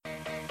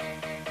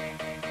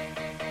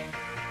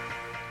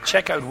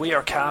Check out We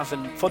Are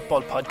Cavan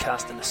football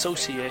podcast in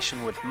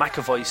association with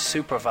McAvoy's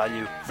Super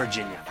Value,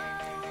 Virginia.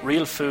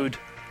 Real food,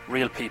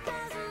 real people.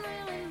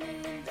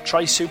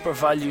 Try Super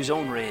Value's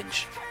own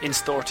range, in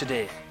store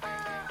today.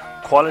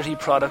 Quality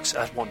products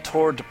at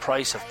 1/3 the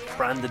price of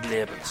branded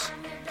labels.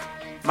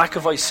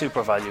 McAvoy's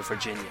Super Value,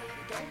 Virginia.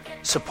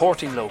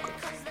 Supporting local.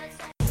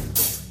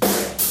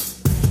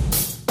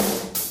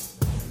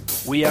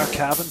 We Are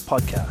Cavan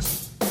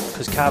podcast,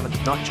 because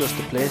Cavan's not just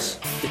a place,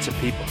 it's a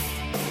people.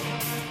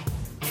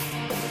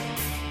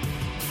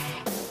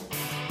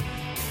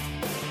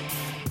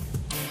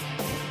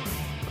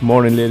 Good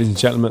morning, ladies and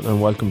gentlemen,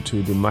 and welcome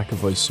to the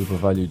McAvoy Super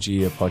Value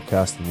GA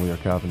podcast on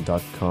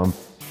wearecavan.com.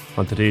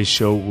 On today's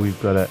show, we've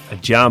got a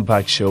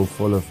jam-packed show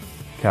full of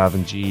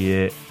Cavan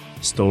GA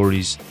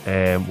stories.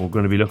 We're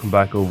going to be looking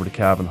back over the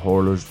Cavan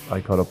hurlers. I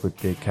caught up with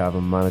the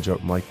Cavan manager,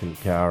 Michael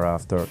Carr,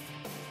 after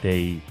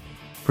they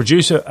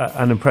produced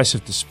an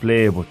impressive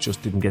display, but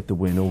just didn't get the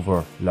win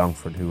over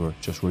Longford, who were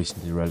just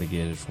recently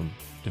relegated from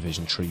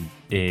Division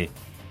 3A.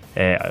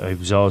 I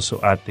was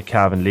also at the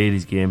Cavan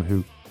ladies game,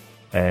 who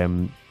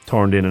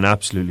turned in an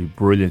absolutely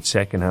brilliant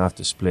second half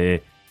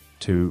display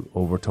to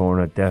overturn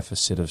a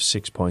deficit of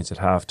 6 points at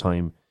half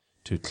time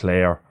to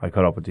Clare. I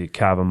caught up with the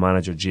Cavan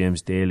manager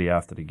James Daly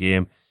after the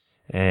game.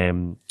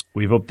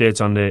 We've updates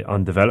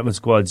on development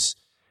squads,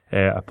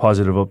 a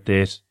positive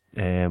update.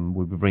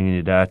 We'll be bringing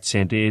you that.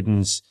 St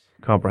Aidan's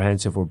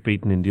Comprehensive were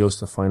beaten in the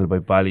Ulster final by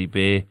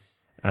Ballybay,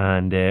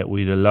 and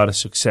we had a lot of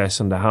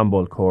success on the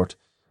handball court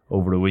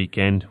over the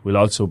weekend. We'll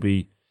also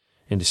be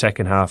in the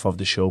second half of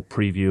the show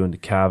previewing the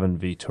Cavan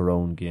v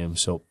Tyrone game.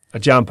 So a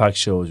jam-packed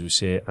show, as we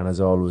say, and as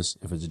always,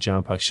 if it's a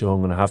jam-packed show, I'm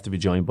going to have to be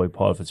joined by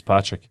Paul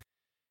Fitzpatrick,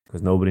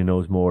 because nobody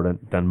knows more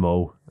than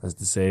Mo, as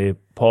they say.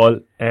 Paul,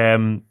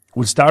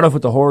 we'll start off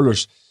with the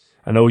hurlers.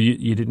 I know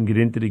you didn't get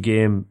into the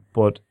game,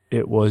 but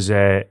it was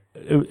a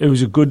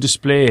good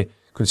display,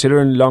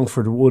 considering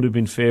Longford would have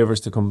been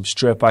favourites to come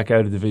straight back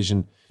out of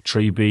Division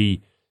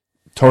 3B.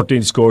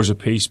 13 scores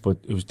apiece, but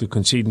it was the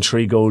conceding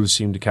 3 goals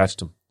seemed to catch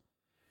them.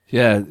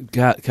 Yeah,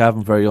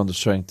 Cavan very under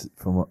strength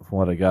from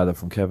what I gather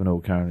from Kevin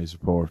O'Carney's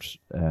report.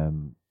 I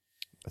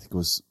think it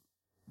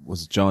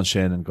was John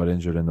Shannon got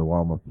injured in the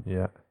warm up.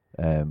 Yeah.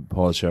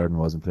 Paul Sheridan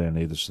wasn't playing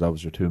either, so that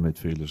was your 2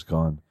 midfielders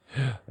gone.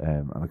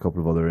 And a couple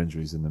of other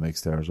injuries in the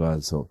mix there as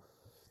well. So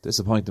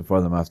disappointing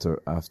for them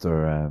after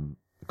a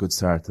good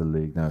start to the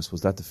league. Now, I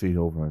suppose that defeat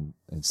over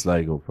in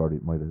Sligo probably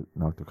might have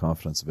knocked their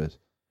confidence a bit.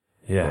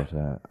 Yeah.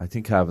 But I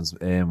think Cavan's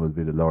aim will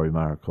be the Laurie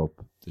Maher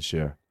Cup this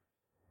year.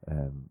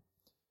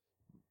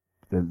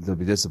 They'll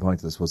be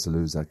disappointed, I suppose, to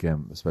lose that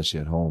game, especially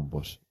at home.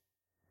 But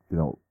you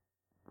know,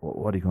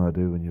 what are you going to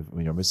do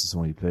when you're missing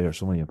so many players,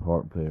 so many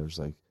important players?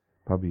 Like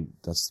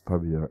that's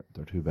probably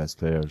their 2 best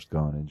players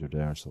gone injured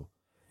there. So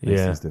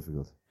it's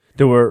difficult.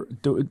 There were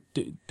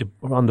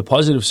on the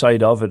positive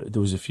side of it,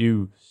 there was a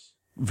few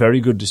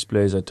very good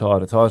displays. I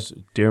thought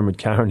Dermot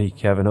Carney,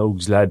 Kevin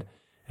Oakes lad,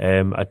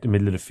 at the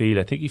middle of the field,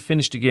 I think he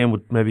finished the game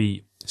with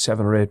maybe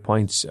 7 or 8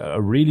 points. A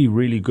really,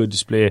 really good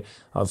display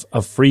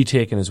of free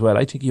taking as well.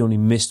 I think he only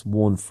missed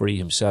 1 free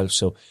himself,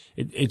 so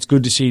it's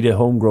good to see the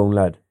homegrown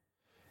lad.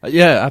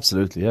 Yeah,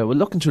 absolutely. Yeah, well,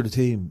 looking through the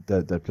team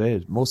that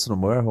played, most of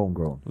them were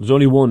homegrown. There was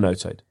only 1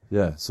 outside.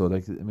 Yeah, so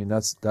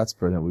that's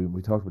brilliant.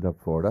 We talked about that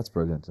before. That's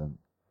brilliant, and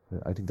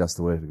I think that's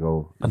the way to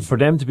go. And for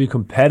them to be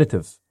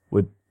competitive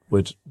with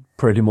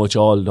pretty much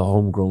all the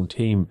homegrown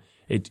team,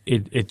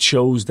 it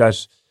shows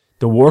that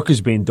the work has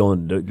been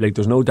done. Like,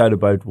 there's no doubt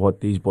about what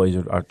these boys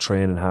are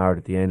training hard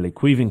at the end. Like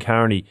Queven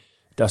Carney,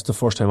 that's the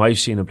first time I've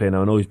seen him play.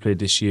 Now, I know he's played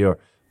this year,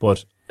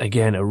 but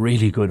again, a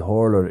really good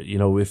hurler. You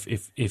know, if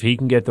he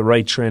can get the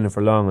right training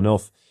for long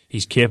enough,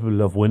 he's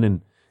capable of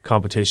winning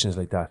competitions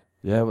like that.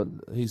 Yeah, well,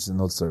 he's in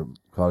Ulster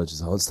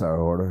College's all-star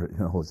hurler. You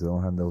know, so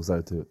don't hand those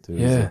out to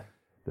yeah.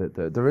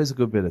 There is a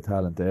good bit of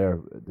talent there.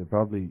 They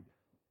probably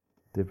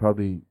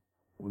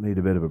need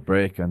a bit of a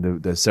break,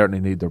 and they certainly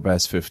need their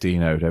best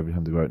 15 out every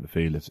time they go out in the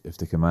field if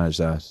they can manage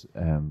that.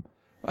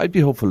 I'd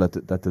be hopeful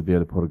that they'll be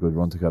able to put a good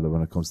run together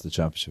when it comes to the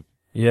championship.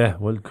 Yeah,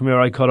 well, come here.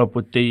 I caught up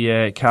with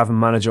the Cavan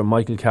manager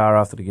Michael Carr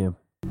after the game.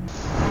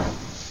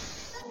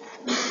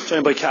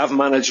 Joined by Cavan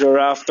manager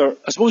after,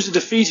 I suppose, the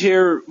defeat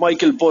here,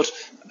 Michael, but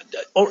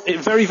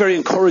very, very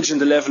encouraging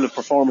the level of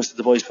performance that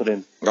the boys put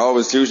in. Oh, it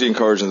was hugely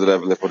encouraging the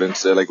level they put in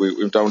today. Like, we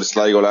went down to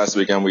Sligo last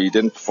week and we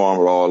didn't perform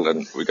at all,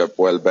 and we got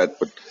well bet,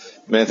 but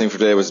the main thing for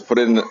today was put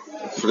in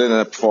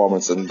a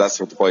performance, and that's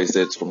what the boys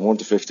did. From 1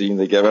 to 15,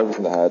 they gave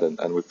everything they had,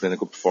 and we put in a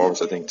good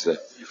performance, I think, today.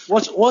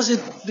 Was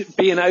it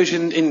being out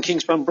in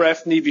Kingspan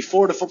Breffni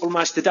before the football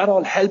match? Did that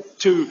all help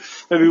to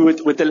maybe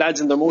with the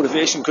lads and their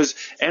motivation? Because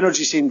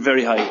energy seemed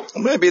very high.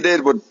 Maybe it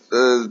did, but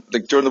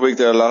like during the week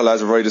there, a lot of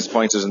lads were very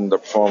disappointed in their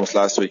performance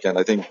last weekend.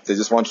 I think they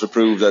just wanted to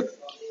prove that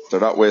they're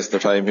not wasting their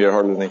time here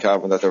hurling in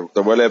Cavan, that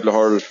they're well able to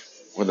hurl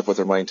when they put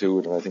their mind to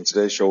it. And I think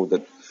today showed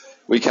that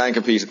we can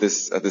compete at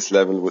this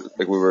level.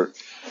 Like, we were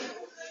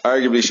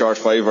arguably short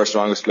 5 of our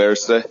strongest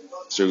players today,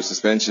 through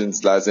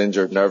suspensions, lads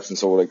injured, nerves, and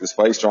so. Like, there's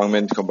 5 strong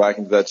men to come back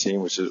into that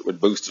team, which will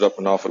boost it up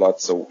an awful lot.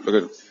 So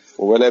look,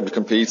 we're well able to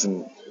compete,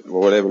 and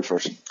we're well able for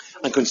it.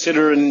 And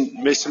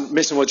considering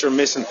missing what you're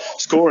missing,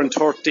 scoring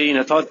 13,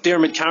 I thought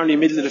Dermot Carney,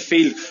 middle of the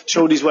field,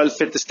 showed he's well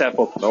fit to step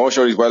up. No,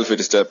 sure, he's well fit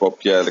to step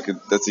up. Yeah, like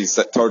that's his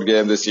third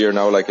game this year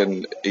now. Like,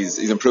 and he's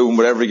improving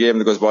with every game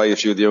that goes by. A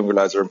few of the younger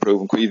lads are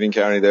improving. Queeving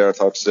Carney there, I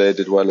thought today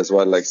did well as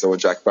well. Like, so when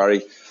Jack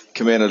Barry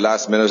came in at the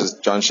last minute as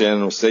John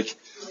Shannon was sick,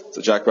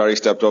 so Jack Barry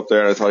stepped up there,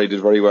 and I thought he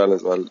did very well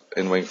as well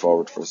in wing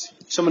forward for us.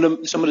 Some of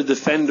the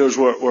defenders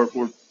were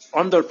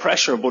under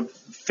pressure, but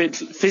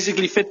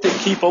physically fit to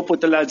keep up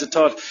with the lads. I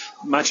thought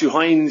Matthew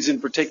Hines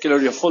in particular,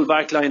 your full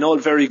back line, all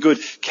very good.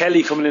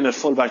 Kelly coming in at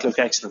full back looked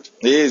excellent.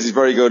 He's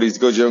very good. He's a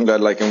good young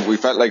lad. Like, and we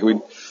felt like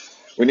we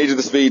needed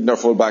the speed in our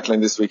full back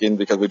line this weekend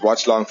because we'd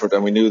watched Longford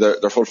and we knew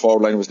their full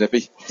forward line was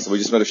nippy. So we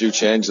just made a few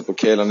changes, put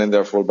Caelan in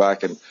there full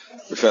back, and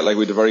we felt like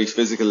we had a very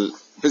physically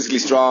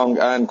strong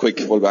and quick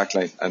full back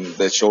line, and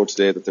they showed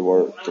today that they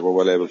were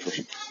well able for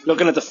it.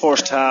 Looking at the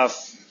first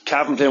half,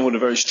 Cavan playing with a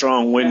very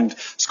strong wind,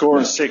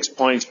 scoring 6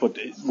 points, but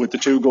with the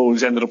 2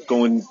 goals ended up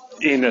going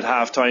in at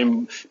half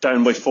time,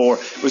 down by 4.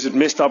 Was it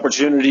missed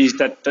opportunities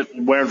that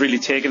weren't really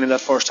taken in that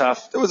first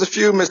half? There was a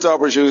few missed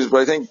opportunities,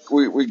 but I think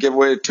we gave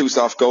away 2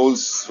 soft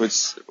goals,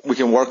 which we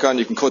can work on.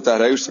 You can cut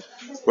that out.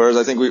 Whereas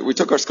I think we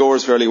took our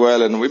scores fairly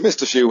well, and we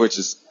missed a few, which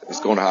is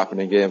going to happen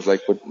in games.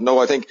 But no,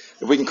 I think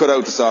if we can cut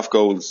out the soft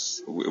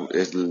goals,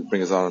 it'll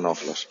bring us on an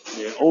awful lot.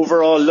 Yeah.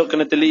 Overall, looking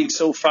at the league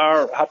so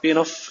far, happy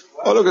enough?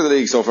 Oh, look at the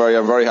league so far. Yeah,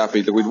 I'm very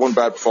happy that we'd won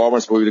bad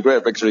performance, but we had a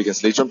great victory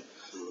against Leitrim.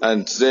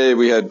 And today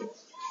we had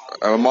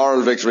a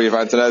moral victory of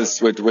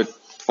Antonells with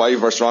 5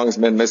 of our strongest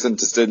men missing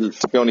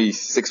to be only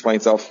 6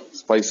 points off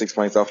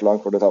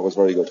Longford. I thought was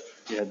very good.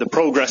 Yeah, the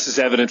progress is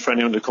evident for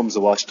anyone that comes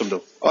to watch them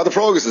though. Oh, the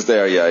progress is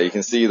there, yeah. You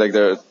can see like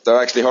they're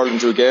actually hurling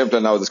to a game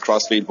plan now. There's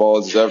crossfield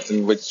balls, there's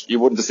everything which you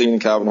wouldn't have seen in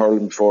Cavan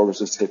hurling before. It was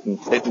just hitting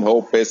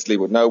hope basically.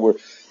 But now you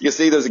can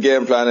see there's a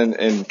game plan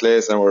in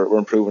place, and we're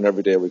improving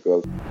every day we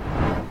go.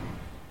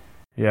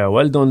 Yeah,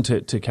 well done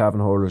to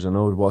Cavan hurlers. I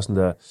know it wasn't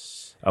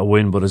a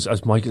win, but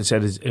as Michael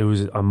said, it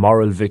was a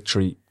moral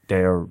victory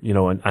there, you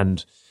know,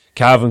 and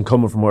Cavan,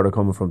 coming from where they're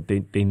coming from,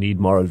 they need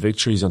moral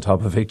victories on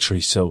top of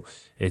victories. So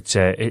it's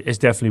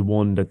definitely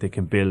one that they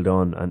can build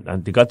on,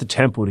 and they got the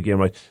tempo of the game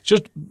right.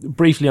 Just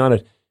briefly on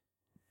it,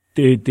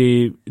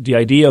 the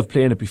idea of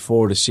playing it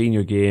before the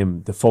senior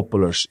game, the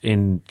footballers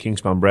in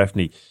Kingspan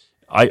Breffni,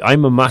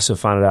 I'm a massive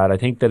fan of that. I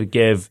think that it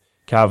gave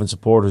Cavan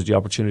supporters the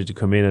opportunity to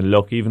come in and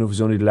look, even if it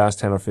was only the last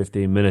 10 or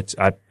 15 minutes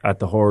at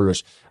the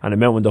hurlers. And it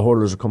meant when the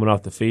hurlers were coming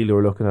off the field, they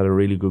were looking at a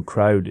really good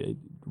crowd.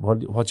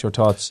 What's your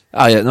thoughts?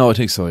 Yeah, no, I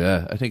think so,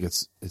 yeah. I think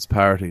it's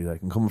parity.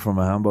 Like, and coming from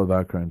a handball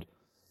background,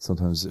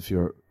 sometimes if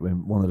you're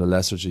in one of the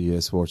lesser GAA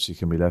sports, you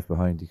can be left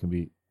behind.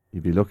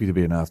 You'd be lucky to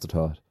be an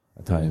afterthought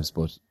at times.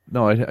 But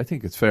no, I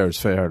think it's fair.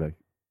 It's fair. Like,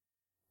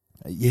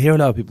 you hear a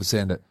lot of people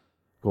saying that,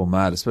 going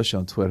mad, especially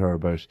on Twitter,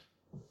 about,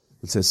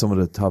 let's say, some of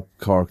the top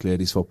Cork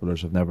ladies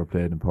footballers have never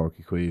played in Páirc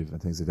Uí Chaoimh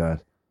and things like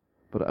that.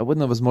 But I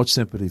wouldn't have as much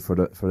sympathy for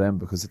them,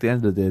 because at the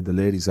end of the day, the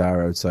ladies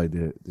are outside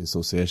the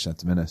association at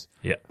the minute.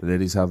 Yeah. The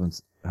ladies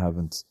haven't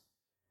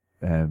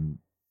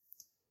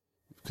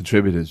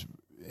contributed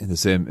in the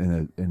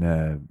same in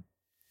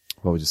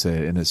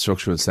a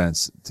structural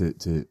sense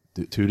to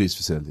these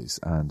facilities,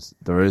 and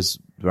there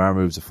are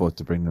moves afoot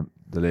to bring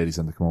the ladies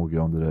and the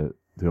camogie under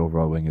the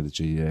overall wing of the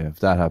GAA.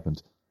 If that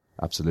happened,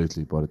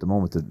 absolutely. But at the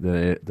moment,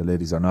 the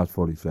ladies are not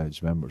fully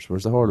fledged members,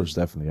 whereas the hurlers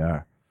definitely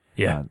are.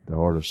 Yeah, and the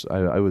hurlers,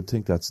 I would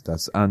think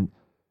that's, and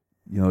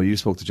you know, you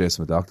spoke to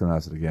Jason McDoughlin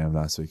after the game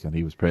last week, and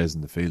he was praising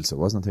the field, so it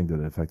wasn't a thing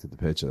that affected the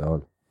pitch at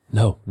all.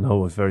 No,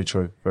 it's very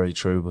true.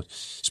 But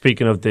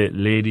speaking of the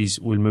ladies,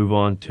 we'll move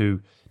on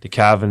to the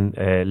Cavan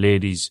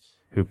ladies,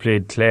 who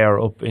played Clare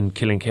up in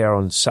Killincare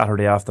on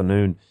Saturday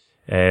afternoon.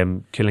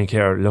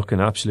 Killincare looking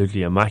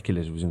absolutely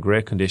immaculate. It was in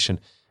great condition,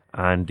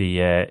 and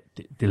the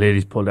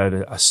ladies pulled out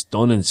a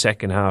stunning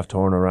second half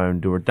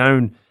turnaround. They were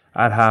down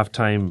at half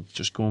time,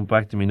 just going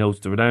back to my notes,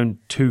 they were down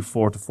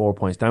 2-4 to 4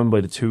 points, down by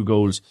the 2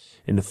 goals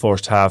in the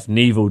first half.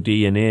 Niamh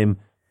D, a name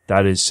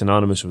that is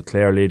synonymous with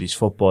Clare ladies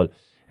football,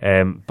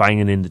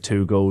 banging in the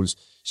 2 goals.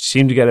 She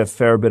seemed to get a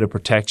fair bit of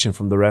protection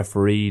from the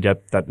referee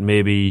that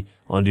maybe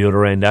on the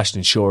other end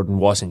Aisling Shorten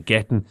wasn't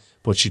getting,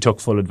 but she took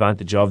full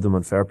advantage of them,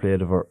 and fair play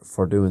to her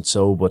for doing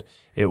so. But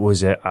it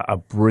was a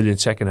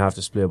brilliant second half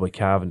display by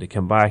Cavan. They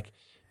came back,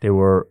 they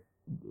were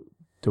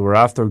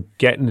after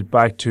getting it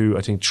back to,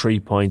 I think,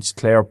 3 points.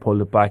 Clare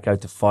pulled it back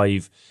out to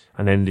 5,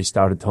 and then they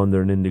started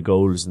thundering in the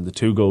goals, and the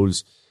 2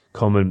 goals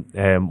coming,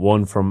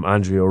 one from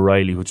Andrea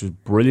O'Reilly, which was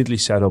brilliantly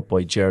set up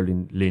by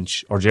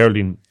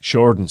Geraldine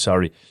Shorten,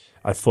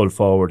 at full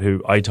forward,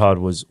 who I thought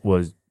was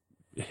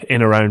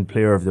in around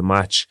player of the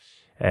match.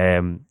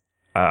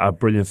 A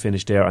brilliant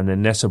finish there, and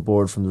then Nessa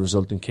Board from the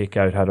resulting kick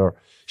out had her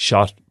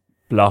shot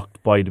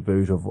blocked by the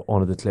boot of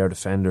one of the Clare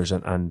defenders,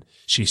 and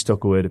she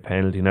stuck away the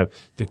penalty. Now,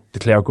 the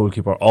Clare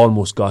goalkeeper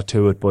almost got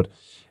to it, but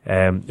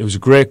it was a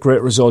great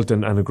result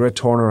and a great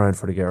turnaround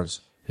for the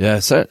girls. Yeah,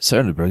 it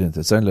sounded brilliant.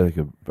 It sounded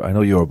like I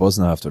know you were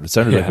buzzing after it. It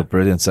sounded like a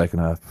brilliant second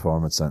half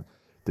performance, and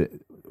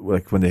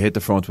like when they hit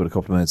the front with a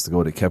couple of minutes to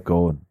go, they kept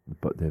going,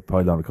 but they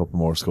piled on a couple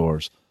more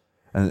scores.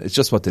 And it's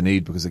just what they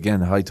need, because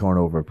again, high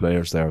turnover of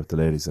players there with the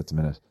ladies at the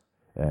minute.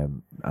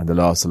 And they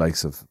lost the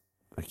likes of,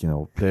 like, you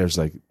know, players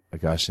like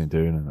Aisling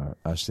Doonan or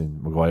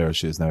Aisling Maguire.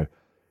 She is now,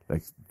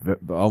 like,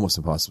 almost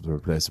impossible to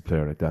replace a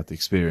player like that. The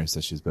experience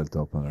that she's built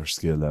up on her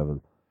skill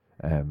level.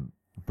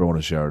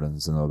 Brona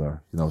Sheridan's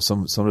another. You know,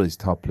 some of these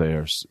top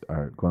players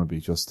are going to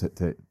be just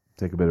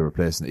take a bit of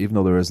replacing, even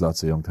though there is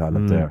lots of young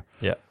talent there.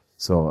 Yeah.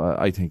 So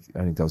I think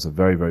that was a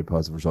very, very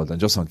positive result. And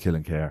just on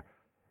Killincare,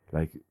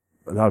 like,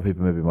 a lot of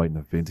people maybe mightn't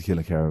have been to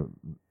Killincare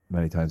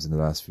many times in the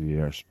last few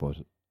years, but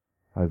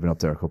I've been up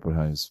there a couple of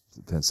times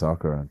playing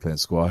soccer and playing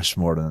squash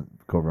more than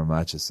covering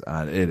matches,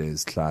 and it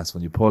is class.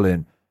 When you pull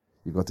in,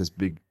 you've got this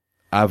big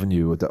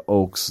avenue with the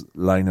oaks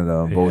lining it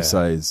on both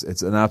sides.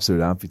 It's an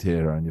absolute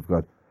amphitheatre, and you've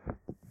got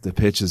the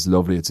pitch is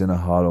lovely. It's in a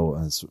hollow,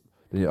 and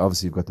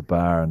obviously you've got the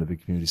bar and the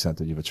big community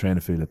centre. You have a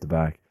training field at the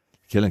back.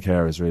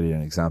 Killincare is really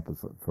an example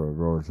for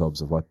rural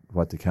clubs of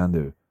what they can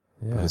do.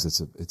 Yeah. Because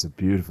it's a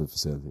beautiful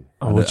facility.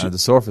 And the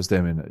surface,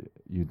 Damien,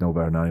 you'd know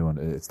better than anyone.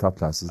 It's top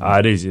class,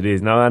 isn't it? It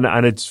is. Now,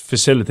 and it's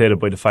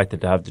facilitated by the fact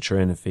that they have the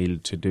training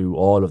field to do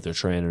all of their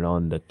training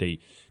on, that they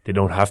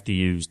don't have to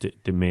use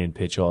the main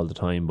pitch all the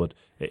time, but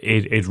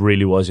it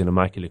really was in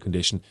immaculate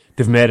condition.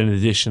 They've made an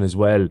addition as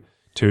well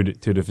to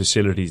the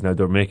facilities. Now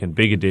they're making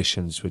big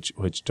additions, which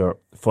they're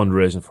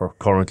fundraising for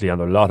currently, and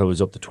their lotto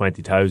is up to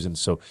 20,000.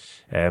 So,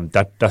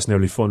 that's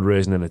nearly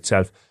fundraising in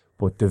itself.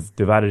 But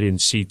they've added in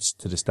seats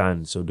to the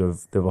stand, so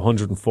they've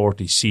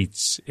 140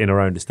 seats in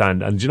around the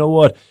stand. And you know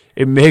what?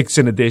 It makes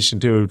an addition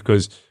to it,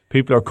 because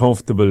people are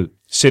comfortable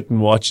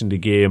sitting watching the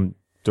game.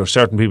 There are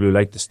certain people who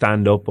like to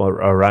stand up or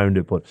around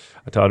it, but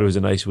I thought it was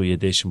a nice wee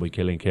addition by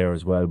Killincare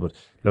as well. But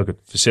look,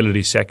 at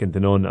facilities second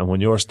to none, and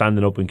when you're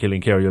standing up in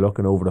Killincare, you're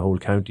looking over the whole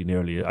county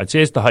nearly. I'd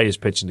say it's the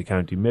highest pitch in the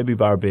county, maybe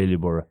bar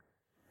Baileyborough.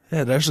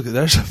 Yeah, there's a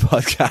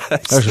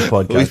podcast. There's a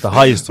podcast, the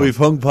highest one. We've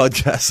hung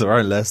podcasts that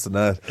aren't less than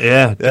that.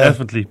 Yeah,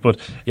 definitely. But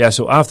yeah,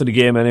 so after the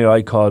game anyway,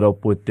 I caught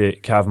up with the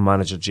Cavan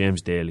manager,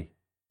 James Daly.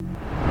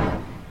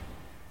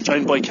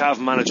 Joined by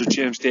Cavan manager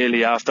James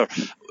Daly after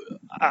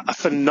a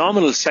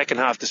phenomenal second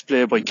half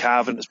display by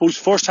Cavan. I suppose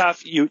first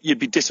half you'd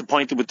be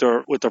disappointed with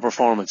their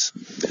performance.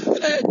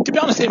 To be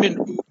honest, I mean,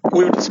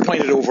 we were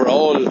disappointed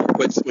overall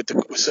with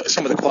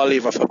some of the quality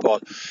of our football.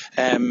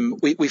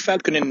 We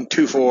felt going in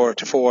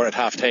 2-4 at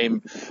half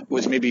time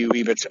was maybe a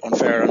wee bit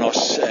unfair on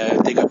us.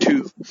 They got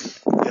two,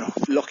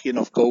 lucky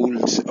enough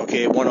goals.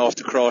 Okay, one off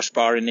the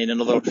crossbar and then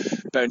another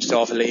bounced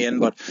off a lane.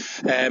 But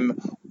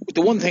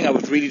the one thing I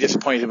was really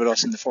disappointed with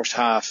us in the first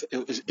half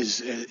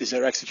is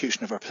their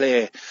execution of our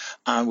play,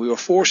 and we were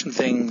forcing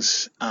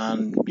things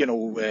and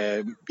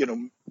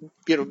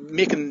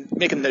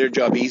making their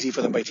job easy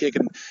for them by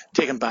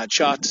taking bad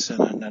shots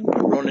and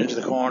running into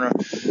the corner.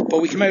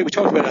 But we came out, we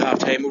talked about it at half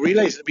time. We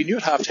realised that we knew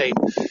at half time,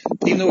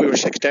 even though we were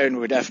 6 down, we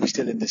were definitely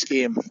still in this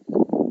game.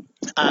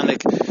 And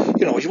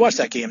as you watch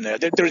that game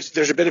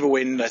there's a bit of a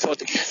wind. I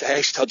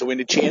actually thought the wind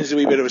had changed a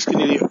wee bit. It was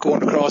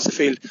going across the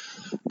field.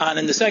 And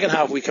in the second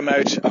half we come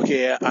out,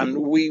 and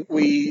we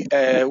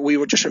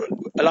were just a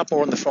lot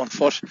more on the front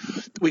foot.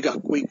 We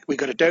got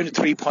it down to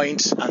 3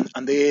 points,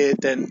 and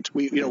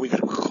we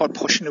got caught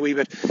pushing a wee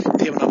bit.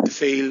 They went up the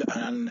field,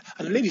 and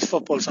ladies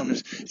football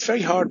sometimes it's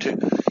very hard to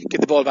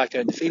get the ball back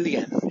down the field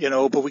again.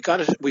 But we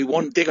got it. We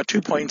won. They got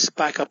 2 points,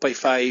 back up by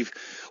 5.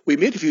 We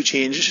made a few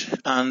changes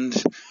and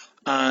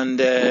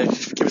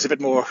give us a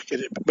bit more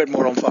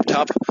oomph up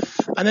top,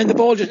 and then the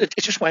ball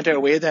just went our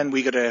way. Then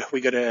we got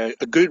a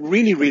good,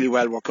 really, really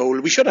well worked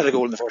goal. We should have had a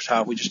goal in the first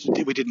half. We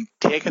didn't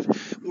take it.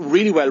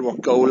 Really well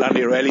worked goal.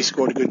 Andy O'Reilly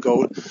scored a good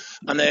goal,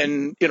 and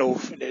then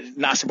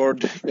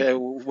Nassabird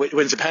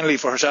wins a penalty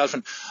for herself,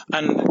 and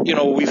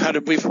we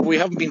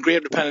haven't been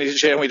great with penalties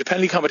this year. We had a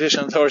penalty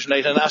competition on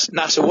Thursday night, and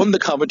Nassa won the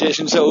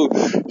competition, so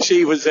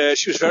she was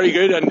very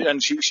good,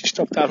 and she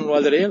stuck that one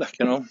well today.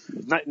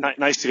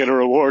 Nice to get a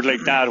reward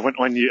like that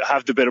when you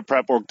have the bit of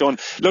prep work done.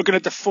 Looking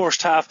at the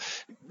first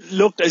half,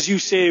 looked, as you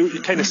say,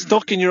 kind of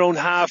stuck in your own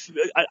half.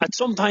 At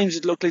sometimes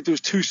it looked like there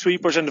was 2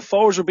 sweepers and the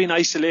forwards were being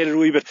isolated a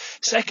wee bit.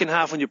 Second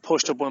half, when you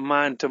pushed up one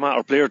man to man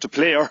or player to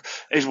player,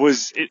 it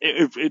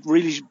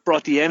really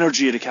brought the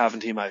energy of the Cavan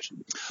team out.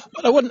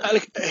 Well, I wouldn't.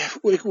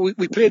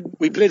 We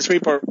played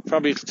sweeper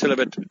probably till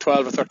about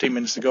 12 or 13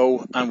 minutes to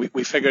go, and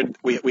we figured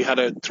we had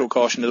to throw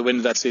caution to the wind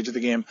at that stage of the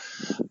game.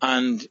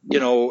 And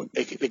in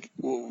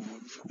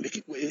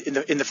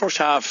the first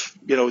half,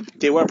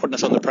 they were putting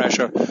us under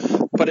pressure,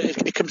 but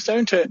it comes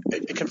down to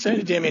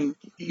Damien,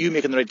 you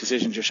making the right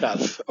decisions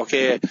yourself,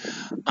 okay?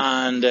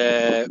 And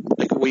there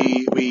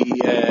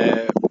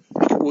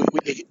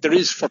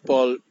is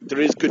football,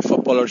 there is good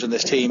footballers in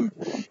this team.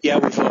 Yeah,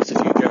 we've lost a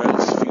few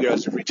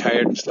girls have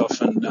retired and stuff,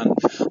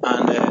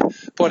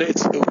 but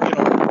it's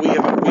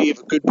we have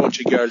a good bunch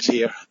of girls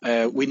here.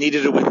 We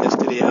needed a win this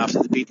today after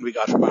the beating we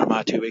got from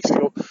Armagh 2 weeks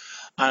ago.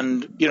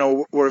 And,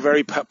 we're a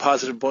very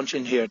positive bunch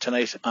in here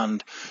tonight.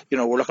 And,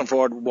 we're looking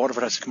forward.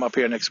 Waterford has to come up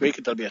here next week.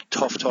 It'll be a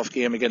tough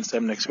game against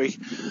them next week.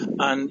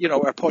 And,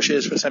 our push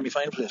is for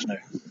semi-final place now.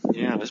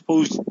 Yeah, I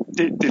suppose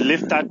they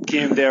lift that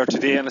game there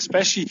today, and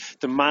especially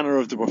the manner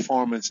of the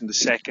performance in the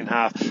second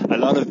half. A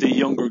lot of the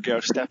younger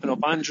girls stepping up.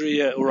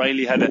 Andrea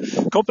O'Reilly had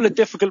a couple of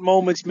difficult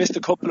moments, missed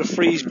a couple of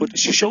frees, but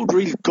she showed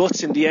real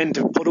guts in the end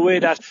to put away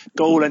that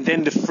goal, and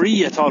then the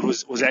free I thought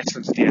was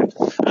excellent at the end.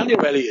 Andy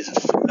O'Reilly is a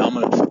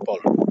phenomenal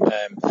footballer,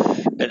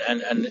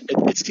 and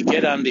it's to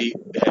get Andy,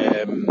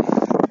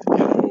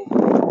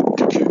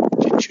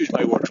 choose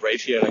my words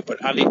right here,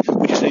 but Andy,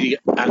 we just need to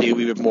get Andy a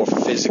wee bit more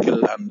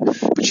physical,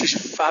 but she's a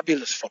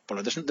fabulous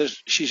footballer.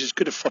 She's as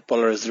good a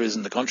footballer as there is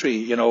in the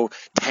country,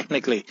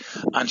 technically,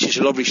 and she's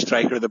a lovely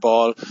striker of the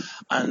ball,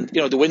 and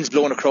the wind's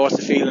blowing across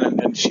the field,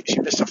 and she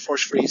missed her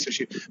first free,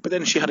 but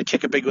then she had to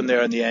kick a big one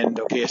there in the end,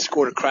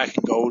 scored a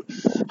cracking goal,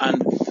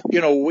 and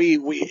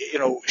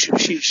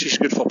she's a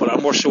good footballer,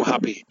 and we're so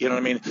happy,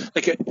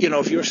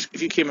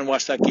 if you came and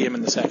watched that game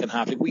in the second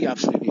half, we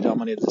absolutely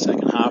dominated the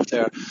second half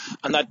there,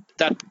 and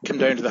that came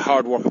down to the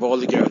hard work of all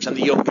the girls, and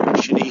the young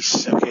girls,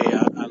 Shanice, and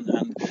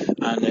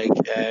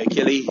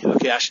Gilly,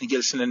 Ashley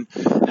Gilson, and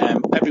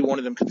every one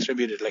of them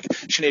contributed.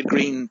 Sinead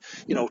Green,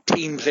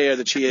 team player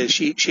that she is,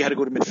 she had to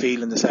go to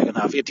midfield in the second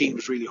half. 18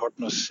 was really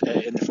hurting us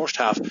in the first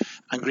half,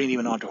 and Green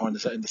even onto her in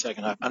the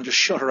second half, and just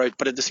shut her out.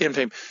 But at the same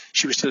time,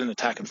 she was still in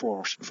attacking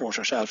force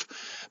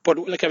herself. But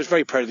I was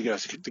very proud of the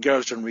girls. The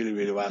girls done really,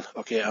 really well.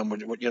 And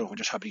we're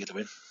just happy to get the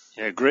win.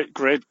 Yeah,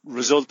 great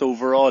result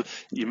overall.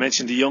 You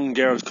mentioned the young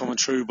girls coming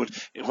through, but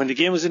when the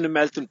game was in the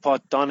melting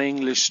pot, Donna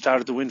English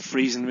started to win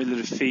frees in the middle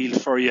of the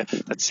field for you.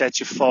 That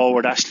set you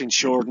forward. Aisling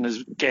Shorten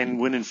is again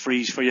winning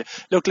frees for you.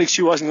 Looked like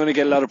she wasn't going to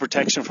get a lot of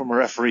protection from a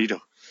referee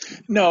though.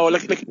 No,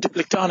 like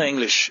Donna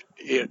English,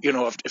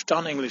 if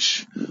Donna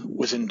English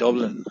was in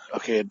Dublin,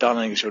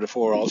 Donna English would have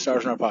 4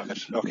 All-Stars in her pocket,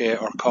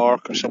 or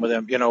Cork or some of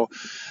them,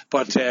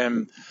 but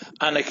and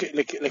like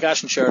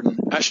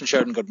Aisling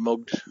Sheridan got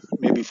mugged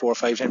maybe 4 or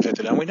 5 times out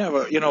there, and we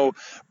never,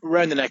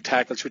 round the neck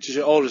tackles, which is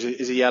always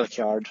is a yellow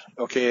card,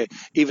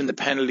 even the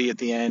penalty at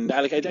the end.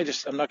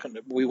 I'm not going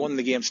to, we won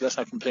the game, so let's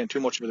not complain too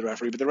much about the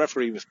referee, but the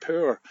referee was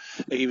poor,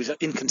 he was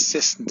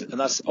inconsistent, and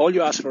that's all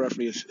you ask for a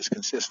referee is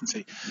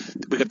consistency.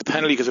 We got the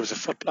penalty because it was a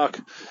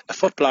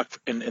foot block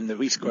in the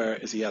wee square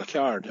is a yellow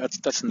card.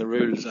 That's in the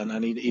rules,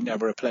 and he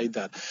never applied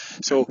that.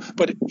 So,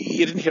 but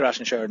you didn't hear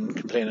Aisling Sheridan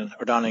complaining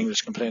or Donna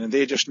English complaining.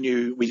 They just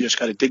knew we just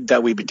got to dig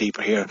that wee bit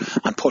deeper here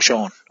and push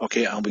on,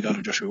 and we got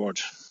our just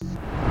rewards.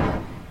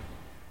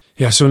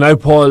 Yeah, so now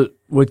Paul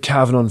with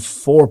Cavan on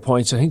 4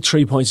 points. I think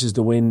 3 points is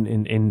the win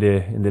in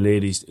the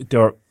ladies.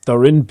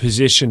 They're in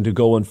position to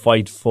go and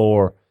fight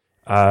for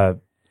a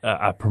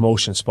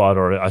promotion spot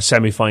or a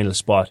semi-final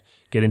spot,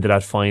 get into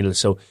that final.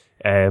 So.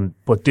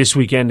 But this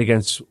weekend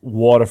against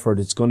Waterford,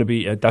 it's going to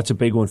be that's a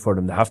big one for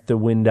them. They have to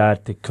win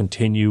that to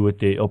continue with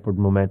the upward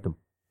momentum.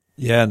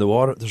 Yeah, and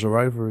there's a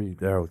rivalry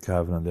there with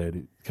Cavan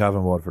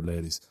and Waterford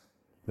ladies.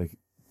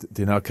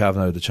 They knocked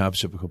Cavan out of the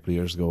championship a couple of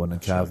years ago, and then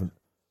Cavan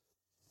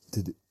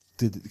did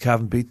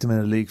Cavan beat them in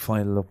a league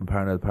final up in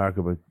Parnell Park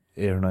about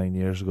 8 or 9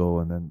 years ago,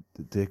 and then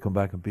did they come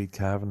back and beat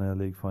Cavan in a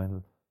league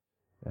final?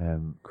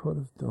 Could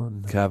have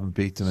done. Cavan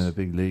beat them in a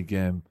big league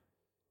game.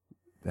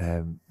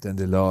 Then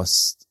they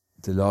lost.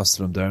 They lost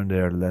to them down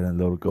there, let in a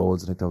load of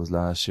goals. I think that was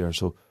last year.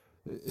 So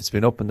it's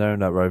been up and down,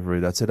 that rivalry.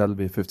 That's it. That'll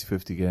be a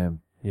 50-50 game.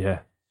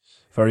 Yeah.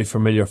 Very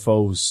familiar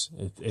foes.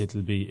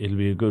 It'll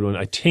be a good one.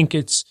 I think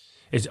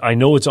I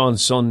know it's on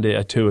Sunday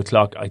at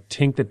 2:00. I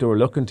think that they were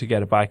looking to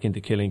get it back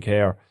into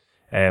Killincare.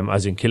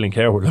 As in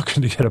Killincare were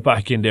looking to get it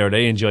back in there.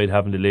 They enjoyed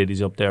having the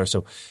ladies up there.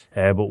 So,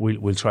 but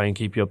we'll try and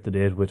keep you up to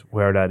date with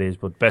where that is.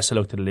 But best of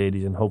luck to the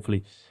ladies, and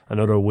hopefully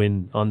another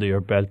win under your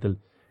belt will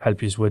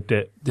help you with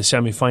the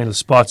semi-final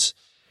spots.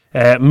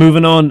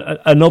 Moving on,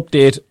 an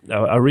update,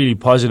 a really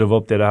positive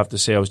update, I have to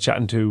say. I was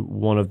chatting to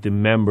one of the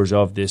members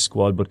of this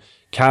squad, but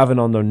Cavan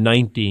under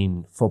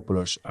 19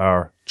 footballers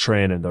are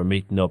training, they're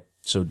meeting up.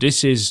 So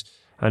this is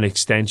an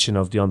extension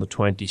of the under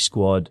 20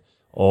 squad,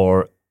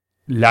 or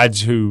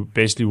lads who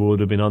basically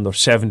would have been under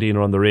 17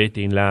 or under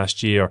 18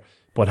 last year,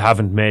 but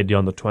haven't made the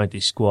under 20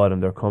 squad,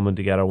 and they're coming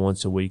together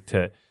once a week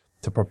to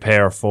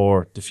prepare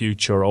for the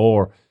future,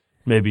 or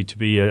maybe to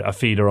be a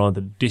feeder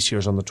on this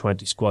year's under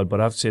 20 squad. But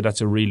I have to say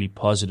that's a really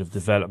positive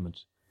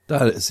development.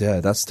 That is,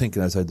 that's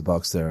thinking outside the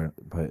box there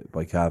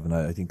by Cavan.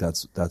 I think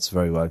that's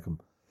very welcome.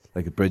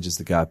 It bridges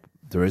the gap.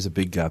 There is a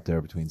big gap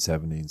there between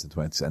 17s and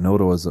 20s. I know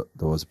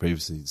there was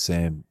previously the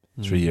same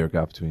 3-year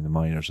gap between the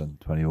minors and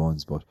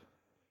 21s, but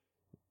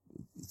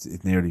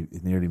it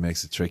nearly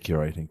makes it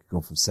trickier. I think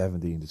going from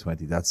 17 to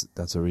 20,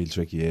 that's a real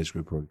tricky age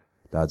group where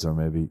lads are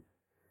maybe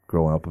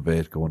growing up a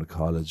bit, going to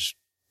college,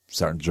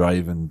 starting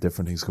driving,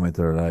 different things come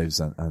into their lives,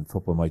 and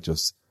football might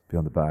just be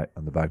on the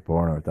back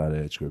burner at that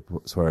age group.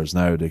 Whereas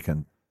now they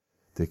can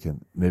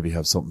maybe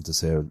have something to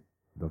say.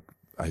 Look,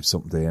 I have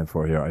something to aim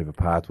for here. I have a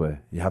pathway.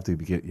 You have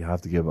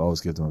to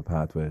always give them a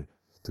pathway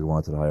to go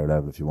on to the higher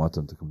level if you want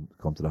them to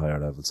come to the higher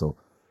level. So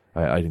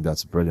I think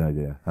that's a brilliant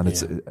idea, and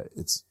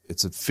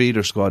it's a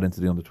feeder squad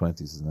into the under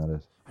 20s, isn't that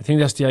it? I think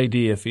that's the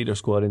idea, feeder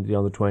squad into the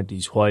under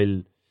 20s,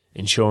 while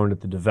ensuring that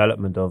the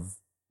development of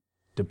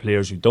the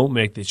players who don't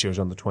make this year's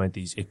under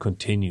 20s, it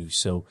continues.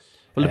 So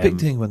Well, the big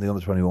thing when the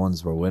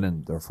under-21s were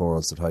winning their 4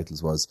 Ulster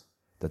titles was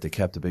that they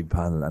kept a big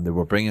panel and they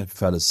were bringing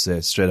fellas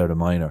straight out of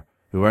minor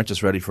who weren't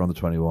just ready for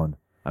under-21.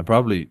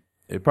 And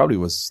it probably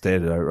was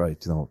stated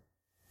outright,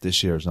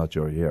 this year is not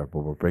your year, but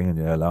we're bringing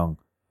you along.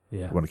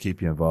 Yeah. We're going to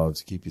keep you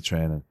involved, keep you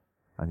training,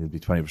 and you'll be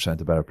 20%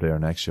 a better player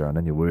next year, and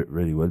then you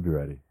really will be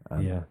ready.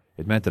 And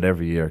it meant that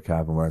every year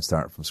Cavan weren't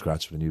starting from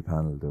scratch with a new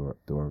panel.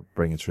 They were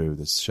bringing through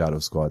this shadow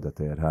squad that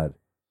they had.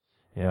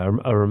 Yeah,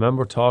 I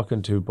remember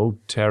talking to both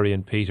Terry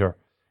and Peter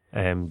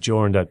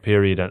during that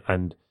period,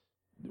 and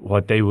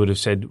what they would have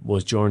said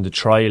was during the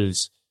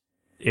trials,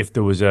 if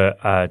there was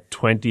a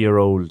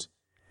 20-year-old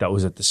that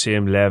was at the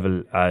same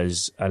level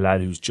as a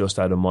lad who's just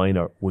out of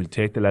minor, we'll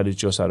take the lad who's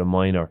just out of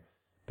minor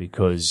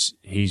because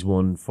he's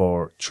one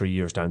for 3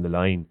 years down the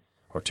line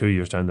or 2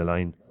 years down the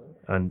line,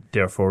 and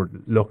therefore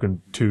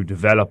looking to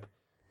develop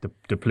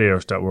the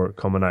players that were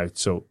coming out.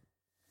 So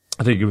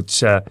I think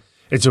it's a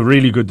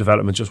really good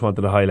development. Just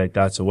wanted to highlight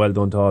that. So well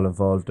done to all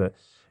involved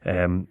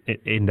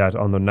in that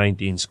under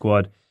 19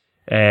 squad.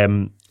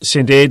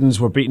 St Aidan's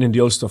were beaten in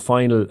the Ulster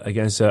final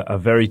against a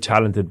very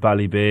talented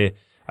Ballybay.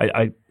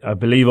 I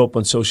believe up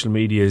on social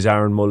media is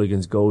Aaron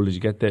Mulligan's goal. Did you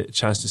get the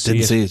chance to see it?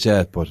 Didn't see it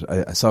yet, but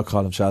I saw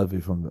Colin Shelby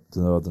from the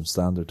Northern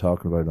Standard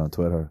talking about it on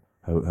Twitter,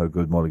 how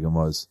good Mulligan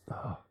was.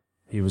 Oh,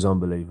 he was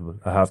unbelievable.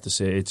 I have to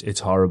say,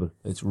 it's horrible.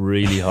 It's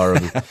really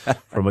horrible.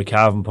 From a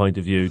Cavan point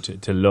of view,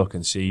 to look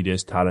and see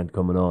this talent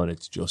coming on,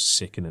 it's just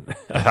sickening.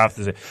 I have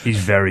to say,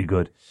 he's very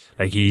good.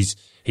 Like, he's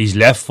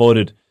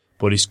left-footed,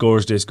 but he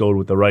scores this goal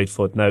with the right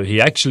foot. Now,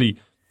 he actually,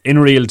 in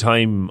real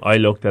time, I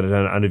looked at it,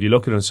 and if you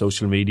look at it on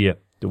social media,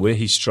 the way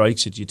he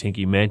strikes it, you think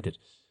he meant it.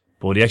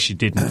 But he actually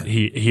didn't.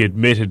 He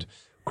admitted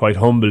quite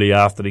humbly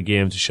after the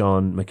game to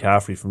Sean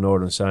McCaffrey from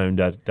Northern Sound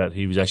that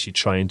he was actually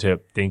trying to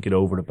think it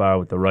over the bar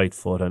with the right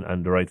foot,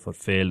 and the right foot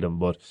failed him.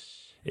 But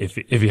if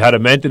he had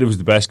meant it, it was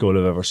the best goal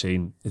I've ever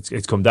seen.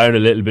 It's come down a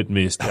little bit in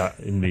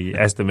my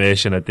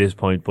estimation at this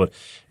point, but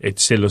it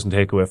still doesn't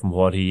take away from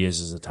what he is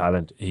as a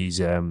talent.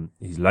 He's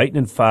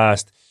lightning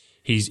fast.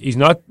 He's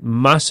not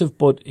massive,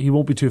 but he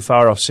won't be too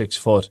far off 6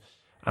 foot.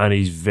 And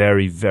he's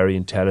very, very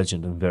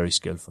intelligent and very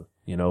skillful.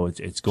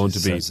 It's going to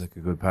be... Sounds like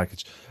a good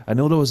package. I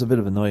know there was a bit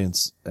of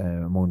annoyance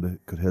among the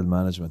Coothill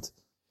management,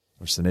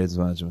 or St Aidan's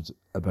management,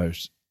 about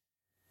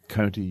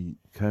county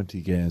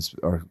games,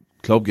 or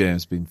club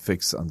games being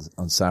fixed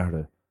on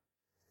Saturday.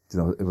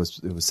 It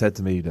was said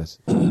to me that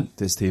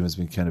this team has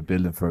been kind of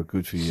building for a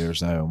good few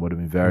years now and would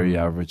have been very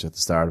average at the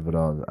start of it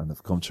all, and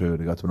they've come through,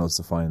 they got to an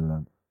Ulster final,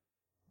 and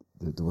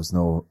there was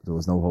no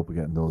hope of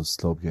getting those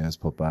club games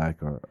put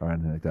back or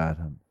anything like that,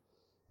 and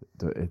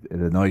it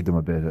annoyed them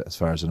a bit, as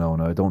far as I know.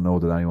 Now, I don't know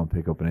that anyone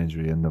picked up an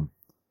injury in them.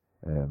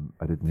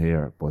 I didn't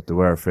hear, but they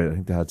were afraid. I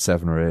think they had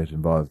 7 or 8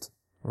 involved.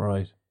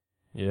 Right.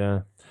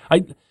 Yeah.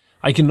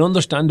 I can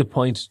understand the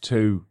point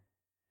too,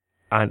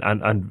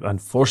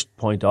 and first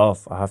point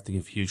off, I have to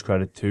give huge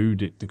credit to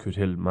the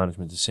Coothill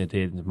management, the St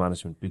Aidan's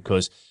management,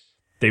 because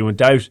they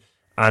went out,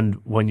 and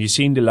when you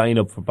seen the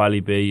lineup for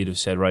Ballybay, you'd have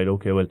said, right,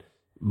 okay, well,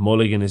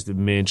 Mulligan is the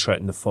main threat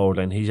in the forward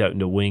line. He's out in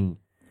the wing,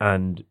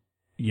 and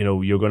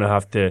you're going to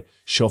have to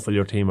shuffle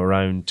your team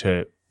around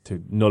to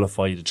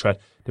nullify the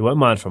threat. They went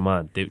man for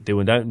man. They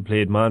went out and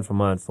played man for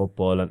man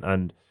football,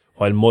 and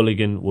while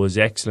Mulligan was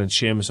excellent,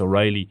 Seamus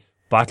O'Reilly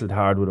battled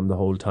hard with him the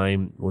whole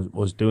time,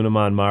 was doing a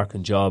man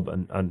marking job,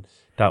 and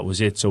that was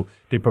it. So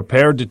they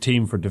prepared the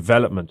team for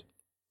development,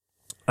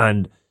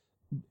 and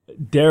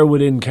there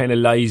within kind of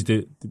lies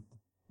the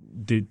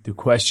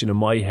question in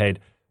my head,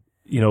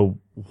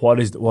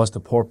 what's the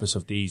purpose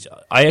of these?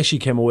 I actually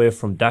came away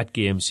from that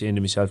game saying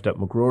to myself that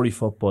McGrory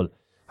football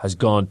has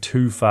gone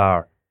too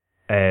far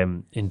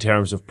in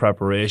terms of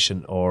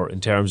preparation, or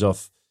in terms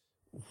of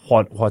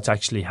what's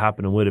actually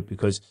happening with it,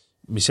 because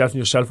myself and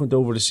yourself went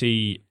over to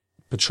see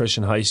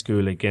Patrician High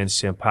School against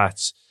St.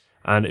 Pat's,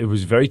 and it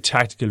was a very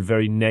tactical,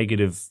 very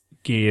negative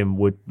game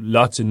with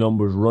lots of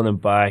numbers running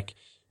back,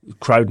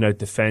 crowding out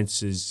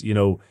defences.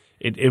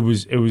 It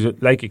was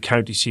like a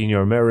county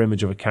senior, a mirror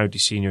image of a county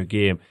senior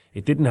game.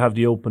 It didn't have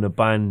the open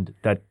band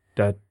that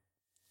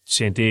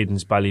St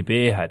Aidan's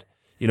Ballybay had.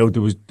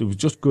 There was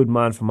just good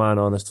man for man,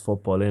 honest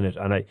football in it,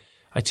 and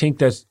I think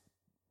that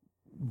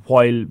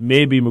while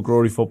maybe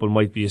McGrory football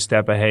might be a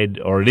step ahead,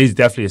 or it is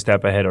definitely a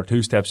step ahead or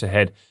 2 steps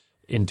ahead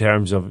in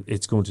terms of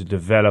it's going to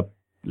develop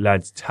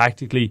lads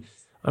tactically,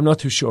 I'm not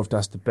too sure if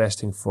that's the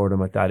best thing for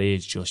them at that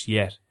age just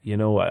yet.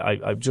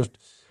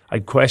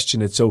 I'd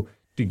question it. So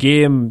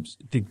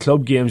the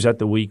club games at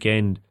the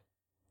weekend,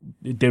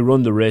 they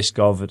run the risk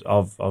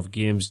of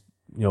games,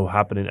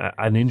 happening.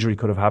 An injury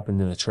could have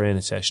happened in a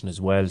training session as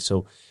well.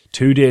 So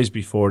 2 days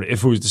before,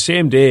 if it was the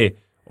same day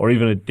or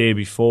even a day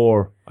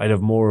before, I'd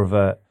have more of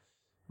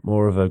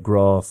a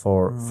graw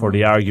for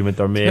the argument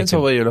they're making. Depends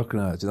on what you're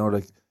looking at.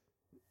 Like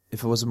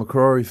if it was a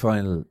McCrory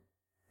final,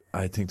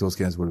 I think those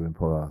games would have been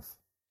put off.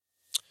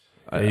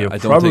 I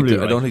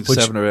don't think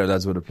 7 or 8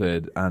 lads would have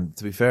played. And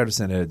to be fair to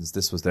St Aidan's,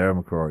 this was their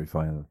McCrory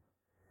final,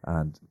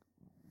 and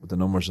with the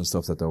numbers and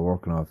stuff that they're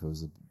working off, it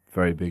was a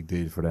very big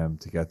deal for them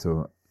to get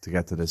to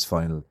this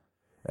final.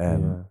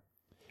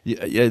 Yeah,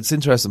 it's an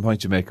interesting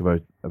point you make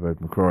about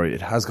Macrory.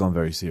 It has gone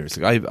very serious.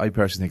 Like, I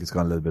personally think it's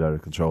gone a little bit out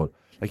of control.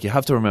 Like, you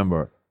have to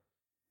remember,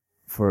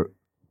 for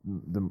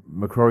the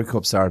Macrory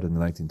Cup started in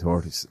the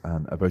 1930s,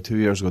 and about 2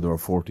 years ago there were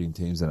 14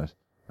 teams in it,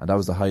 and that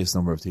was the highest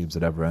number of teams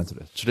that ever entered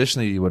it.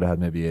 Traditionally, you would have had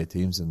maybe 8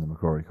 teams in the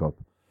Macrory Cup.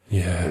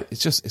 Yeah.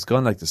 It's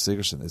gone like the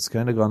Sigerson. It's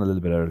kind of gone a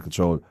little bit out of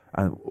control.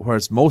 And where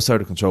it's most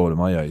out of control in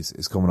my eyes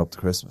is coming up to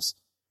Christmas.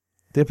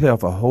 They play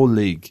off a whole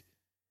league,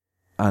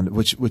 and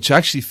which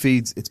actually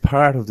feeds, it's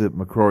part of the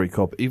Macrory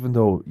Cup, even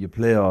though you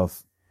play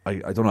off, I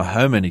don't know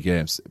how many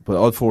games, but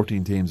all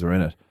 14 teams are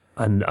in it.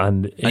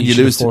 And each you of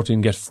the lose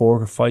 14 get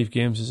 4 or 5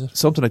 games, is it?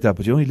 Something like that,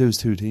 but you only lose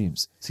 2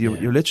 teams. So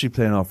you're literally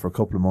playing off for a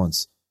couple of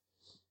months.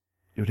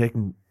 You're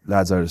taking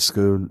lads out of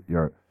school,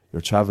 you're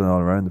travelling all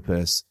around the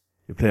place.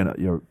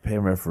 You're paying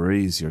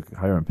referees, you're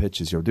hiring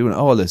pitches, you're doing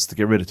all this to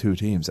get rid of 2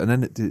 teams. And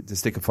then they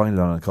stick a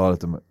final on and call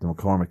it the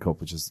McCormick Cup,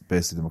 which is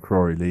basically the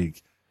Macrory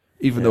League.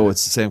 Even though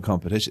it's the same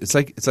competition. It's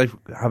like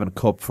having a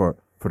cup for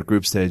the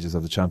group stages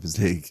of the Champions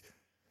League.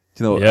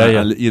 You know,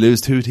 and you lose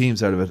 2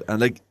 teams out of it.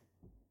 And like,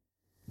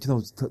 you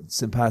know,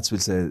 St. Pat's will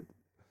say,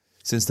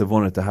 since they've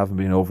won it, they haven't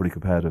been overly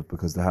competitive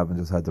because they haven't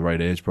just had the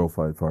right age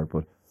profile for it.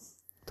 But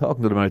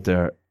talking to them out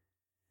there,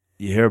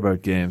 you hear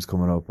about games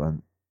coming up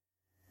and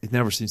it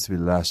never seems to be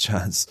the last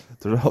chance.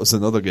 There's always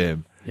another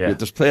game. Yeah.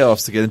 There's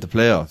playoffs to get into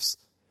playoffs.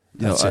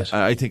 You That's know, it.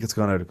 I think it's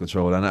gone out of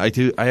control, and I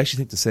actually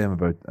think the same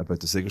about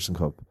the Sigerson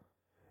Cup.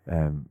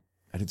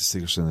 I think the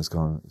Sigerson has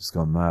gone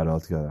mad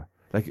altogether.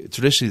 Like,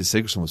 traditionally the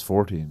Sigerson was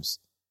 4 teams.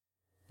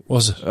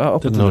 Was it?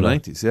 Up Didn't until the know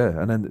that. 90s,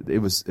 yeah. And then it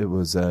was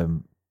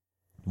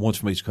one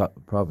from each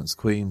province: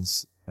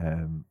 Queens,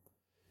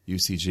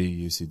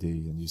 UCG,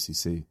 UCD, and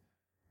UCC.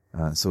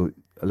 So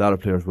a lot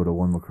of players would have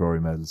won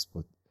Macrory medals,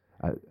 but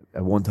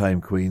at one time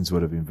Queens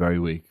would have been very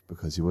weak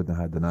because you wouldn't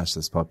have had the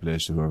nationalist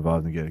population who were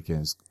involved in Gaelic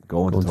games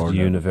going to to the tournament.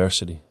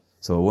 university.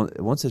 So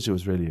at one stage it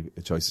was really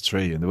a choice of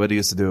 3, and the way they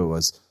used to do it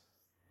was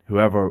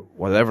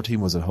whatever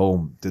team was at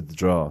home did the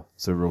draw,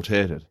 so it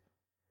rotated,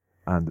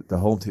 and the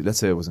home team, let's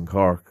say it was in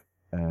Cork,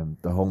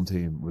 the home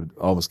team would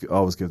always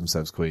give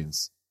themselves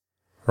Queens.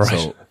 Right.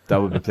 So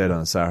that would be played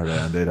on a Saturday,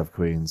 and they'd have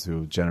Queens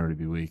who would generally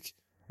be weak,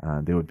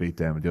 and they would beat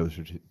them, and the other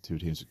 2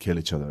 teams would kill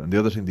each other. And the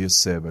other thing they used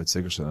to say about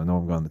Sigerson, I know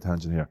I'm going on the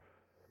tangent here,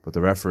 but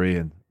the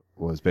refereeing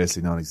was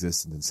basically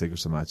non-existent in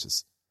Sigerson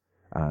matches,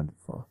 and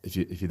if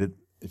you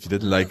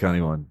didn't like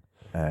anyone,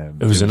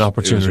 it was an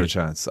opportunity. It was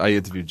your chance. I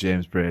interviewed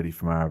James Brady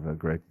from Arva, a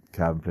great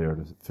Cavan player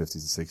of the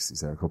 50s and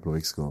 60s there a couple of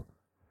weeks ago,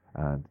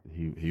 and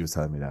he was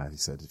telling me that. He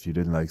said if you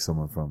didn't like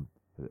someone from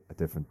a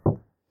different,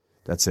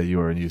 let's say you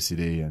were in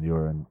UCD and you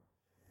were in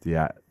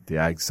the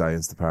Ag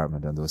Science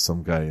department, and there was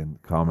some guy in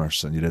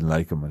Commerce and you didn't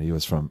like him, and he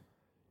was from,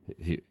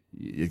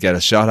 you get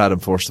a shot at him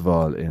first of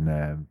all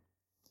in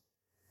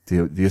they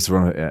used to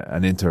run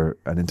an inter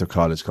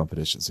college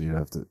competition, so you'd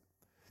have the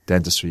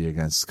dentistry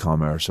against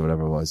Commerce or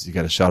whatever it was. You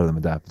get a shot at them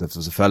at that. But if there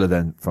was a fella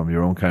then from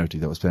your own county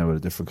that was playing with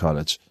a different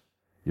college,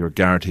 you're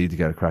guaranteed to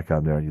get a crack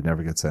on there and you'd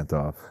never get sent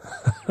off.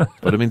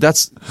 But I mean,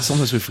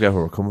 sometimes we forget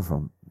where we're coming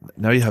from.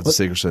 Now you have the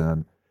Sigerson,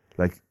 and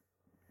like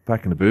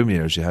back in the boom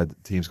years, you had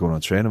teams going on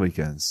training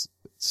weekends,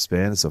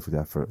 Spain and stuff like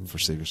that for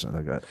Sigerson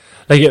like that.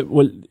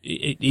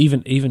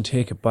 Even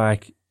take it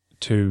back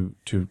to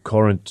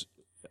current,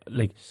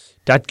 like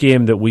that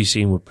game that we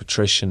seen with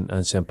Patrician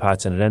and St.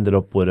 Pat's, and it ended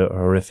up with a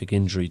horrific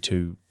injury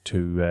to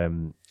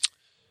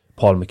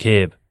Paul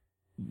McCabe.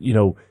 You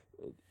know,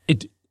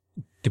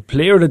 the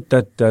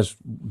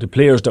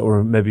players that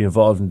were maybe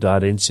involved in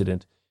that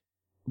incident,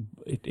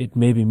 it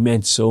maybe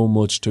meant so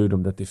much to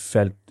them that they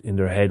felt in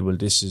their head, well,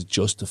 this is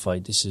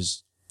justified, this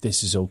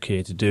is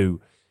okay to do.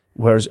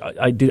 Whereas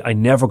I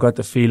never got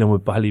the feeling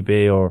with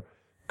Ballybay or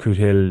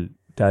Cootehill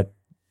that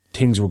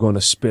things were going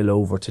to spill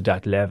over to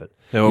that level.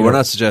 Yeah, well, we're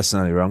not suggesting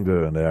any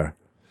wrongdoing there.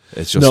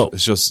 It's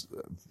just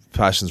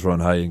passions run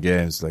high in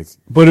games, like.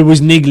 But it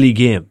was niggly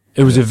game.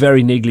 It was a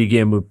very niggly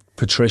game with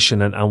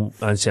Patrician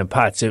and St.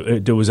 Pat's.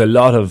 There was a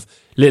lot of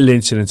little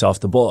incidents off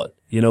the ball,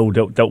 you know,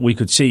 that we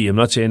could see. I'm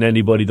not saying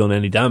anybody done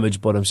any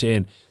damage, but I'm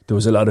saying there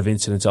was a lot of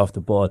incidents off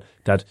the ball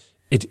that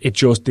it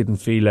just didn't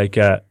feel like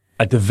a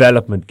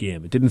development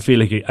game. It didn't feel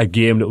like a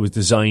game that was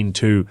designed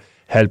to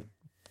help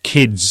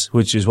kids,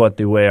 which is what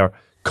they were,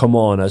 come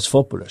on as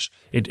footballers.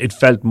 It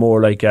felt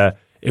more like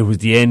it was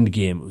the end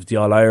game. It was the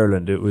All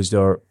Ireland. It was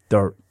their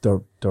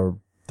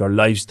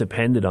lives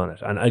depended on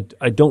it. And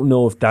I don't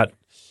know if that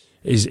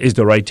is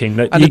the right thing.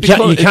 Like, you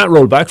can't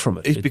roll back from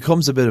it. It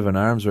becomes a bit of an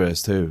arms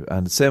race too.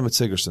 And the same with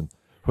Sigerson,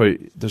 where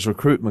there's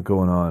recruitment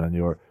going on, and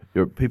your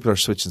people are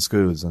switching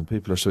schools and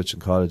people are switching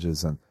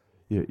colleges, and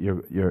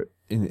you're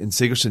in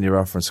Sigerson you're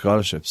offering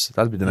scholarships.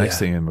 That'll be the next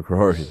thing in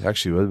Macrory. It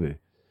actually will be.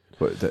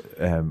 But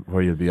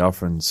where you'll be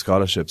offering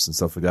scholarships and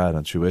stuff like that,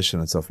 and tuition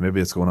and stuff.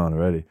 Maybe it's going on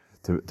already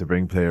to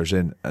bring players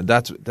in, and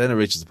then it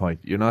reaches the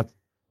point.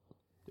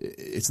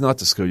 It's not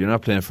the school. You're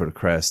not playing for the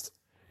crest.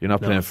 You're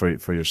not playing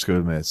for your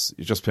schoolmates.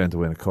 You're just playing to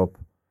win a cup.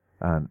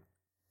 And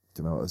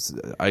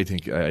I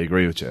think I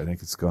agree with you. I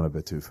think it's gone a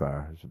bit too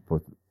far.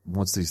 But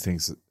once these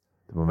things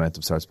the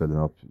momentum starts building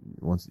up.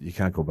 Once you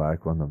can't go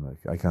back on them. Like,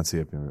 I can't see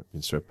it being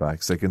stripped back.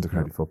 It's like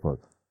intercounty football.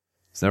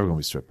 It's never going to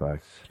be stripped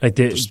back. Like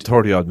there's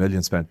 30 odd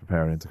million spent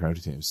preparing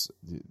intercounty teams.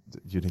 Do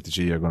you think the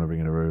GE are going to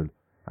bring in a rule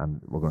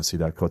and we're going to see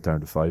that cut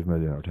down to 5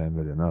 million or 10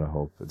 million? Not a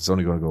hope. It's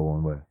only going to go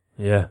one way.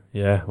 Yeah.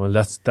 Well,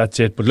 that's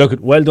it. But look,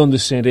 well done to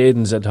St.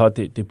 Aidan's. I thought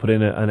they put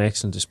in an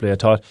excellent display. I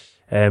thought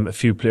a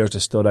few players that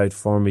stood out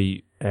for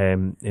me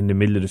in the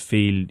middle of the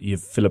field. You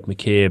have Philip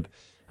McCabe.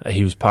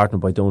 He was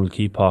partnered by Donald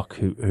Keepock,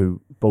 who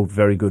both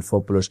very good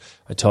footballers.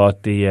 I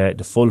thought the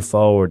full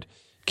forward,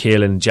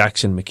 Caelan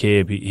Jackson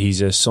McCabe, he's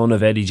a son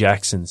of Eddie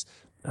Jackson's,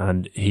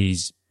 and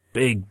he's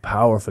big,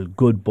 powerful,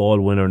 good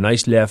ball winner,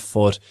 nice left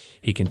foot.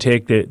 He can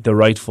take the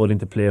right foot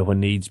into play when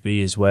needs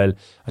be as well.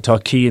 I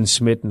thought Kean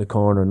Smith in the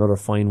corner, another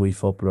fine wee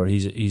footballer.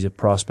 He's a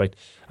prospect.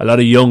 A lot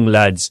of young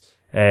lads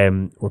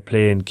were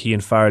playing. Kean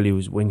Farley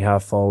was wing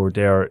half forward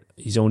there.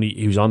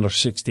 He was under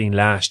 16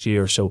 last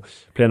year, so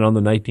playing on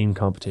the 19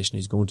 competition,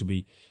 he's going to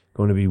be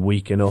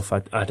weak enough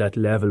at that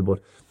level. But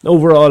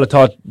overall, I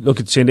thought, look,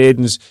 at St.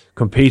 Aidan's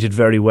competed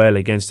very well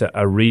against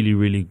a really,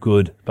 really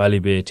good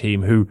Ballybay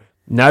team who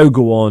now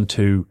go on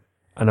to,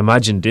 and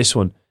imagine this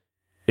one,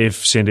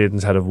 if St.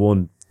 Aidan's had have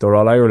won, their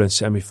All-Ireland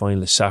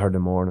semi-final is Saturday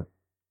morning.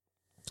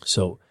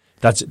 So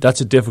that's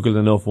a difficult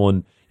enough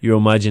one. You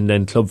imagine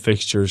then club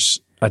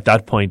fixtures at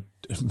that point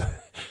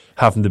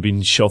having to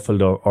be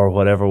shuffled or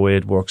whatever way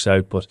it works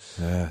out. But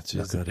yeah,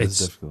 geez, that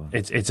is a difficult one.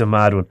 It's a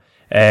mad one.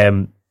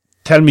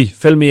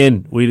 Fill me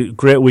in. We had a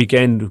great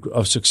weekend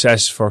of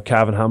success for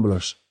Cavan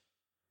handballers.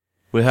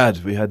 We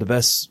had the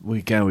best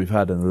weekend we've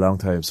had in a long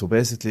time. So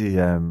basically,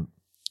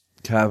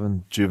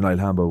 Cavan Juvenile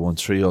Handball won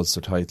 3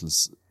 Ulster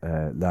titles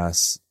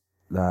last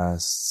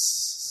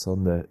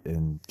Sunday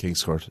in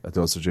Kingscourt at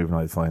the Ulster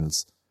Juvenile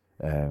Finals.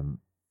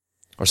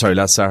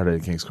 Last Saturday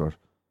in Kingscourt.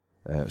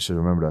 I should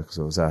remember that because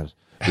I was at it.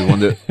 We won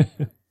the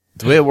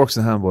way it works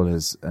in handball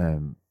is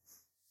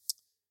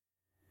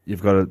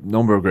you've got a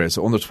number of grades.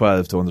 So under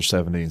 12 to under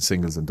 17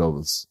 singles and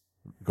doubles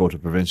go to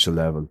provincial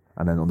level,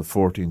 and then under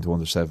 14 to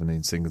under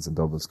 17 singles and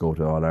doubles go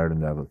to All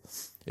Ireland level.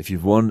 If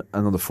you've won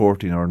an under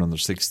 14 or an under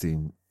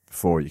 16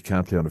 before, you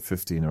can't play under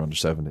 15 or under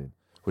 17,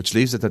 which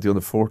leaves it that the under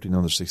 14 and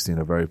under 16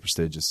 are very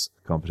prestigious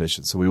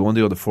competitions. So we won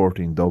the under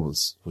 14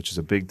 doubles, which is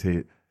a big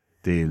deal.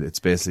 It's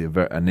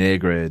basically an A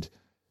grade.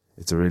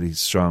 It's a really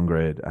strong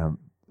grade.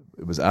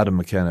 It was Adam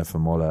McKenna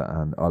from Mulla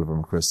and Oliver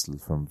McChrystal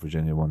from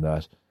Virginia won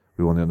that.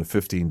 We won the under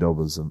 15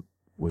 doubles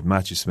with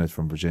Matthew Smith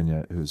from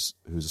Virginia, who's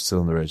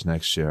still underage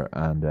next year,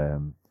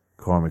 and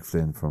Cormac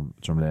Flynn from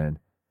Drumlane.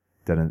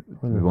 Then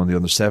we won the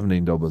under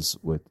 17 doubles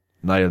with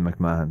Niall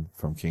McMahon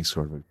from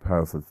Kingscourt, a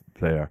powerful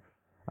player,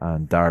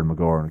 and Darryl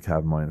McGorran, a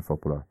Cavan minor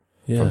footballer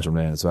from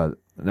Drumlane as well.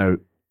 Now,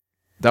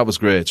 that was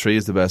great. 3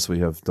 is the best we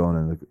have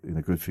done in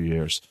a good few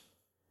years,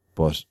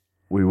 but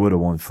we would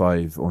have won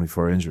 5 only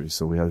for injuries.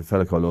 So we had a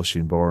fella called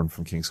Oisin Bourne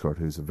from Kingscourt,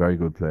 who's a very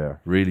good player,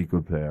 really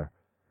good player,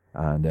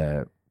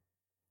 and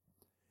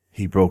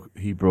he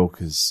broke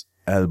his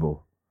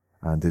elbow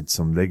and did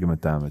some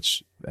ligament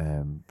damage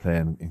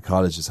playing in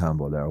college's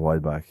handball there a while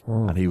back,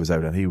 and he was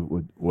out, and he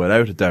would,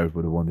 without a doubt,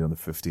 would have won the under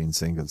 15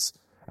 singles.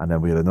 And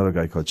then we had another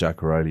guy called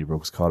Jack O'Reilly,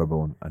 broke his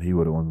collarbone, and he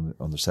would have won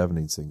the under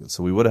 17 singles.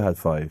 So we would have had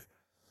 5.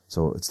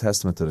 So it's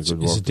testament to the good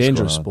work. It's a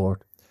dangerous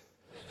sport.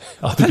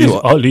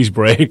 All these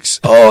breaks.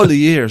 All the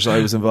years I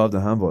was involved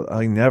in handball,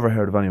 I never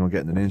heard of anyone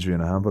getting an injury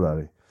in a handball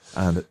alley.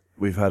 And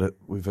we've had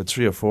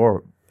 3 or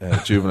 4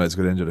 juveniles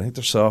got injured. I think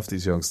they're soft,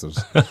 these youngsters.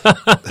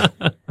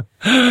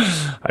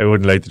 I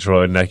wouldn't like to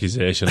throw an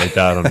accusation like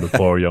that on the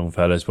poor young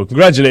fellas, but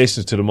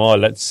congratulations to them all.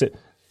 That's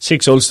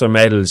 6 Ulster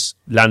medals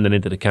landing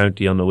into the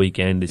county on the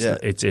weekend. It's a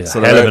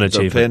hell of an achievement.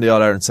 They're playing the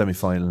All-Ireland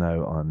semi-final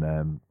now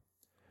on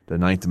the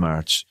 9th of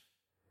March,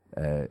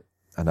 and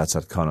that's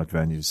at Connacht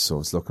venues, so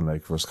it's looking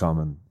like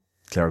Roscommon,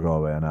 Clare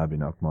Galway and Abbey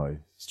Knockmoy,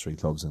 3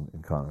 clubs in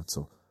Connacht,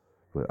 so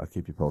I'll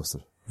keep you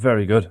posted.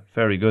 Very good,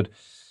 very good.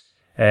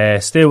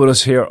 Stay with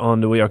us here on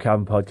the We Are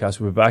Cavan podcast.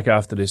 We'll be back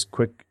after this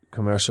quick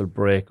commercial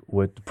break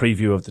with the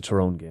preview of the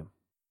Tyrone game.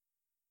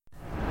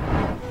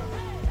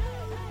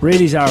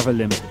 Brady's Arva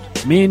Limited,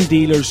 main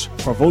dealers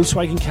for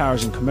Volkswagen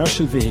cars and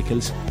commercial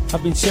vehicles,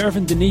 have been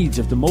serving the needs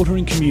of the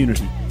motoring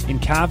community in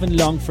Cavan,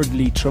 Longford,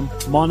 Leitrim,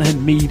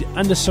 Monaghan, Meath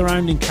and the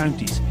surrounding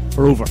counties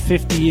for over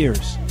 50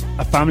 years.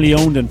 A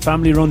family-owned and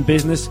family-run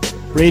business,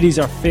 Brady's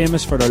are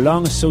famous for their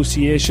long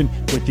association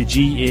with the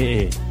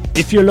GAA.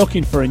 If you're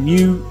looking for a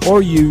new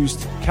or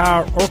used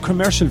car or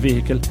commercial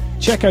vehicle,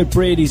 check out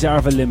Brady's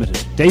Arva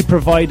Limited. They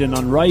provide an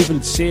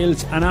unrivaled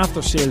sales and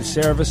after-sales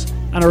service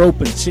and are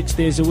open 6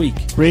 days a week.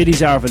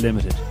 Brady's Arva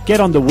Limited. Get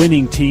on the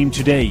winning team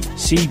today.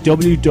 See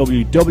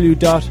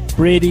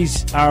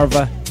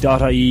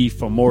www.bradysarva.ie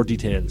for more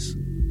details.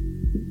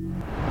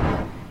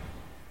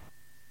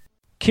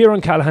 Kieran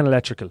Callahan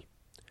Electrical.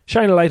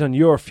 Shine a light on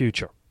your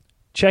future.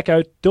 Check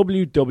out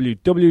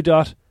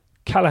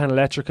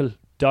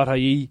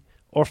www.callaghanelectrical.ie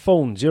or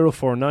phone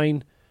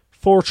 049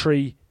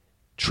 43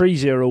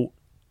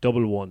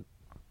 3011.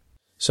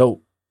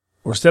 So,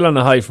 we're still on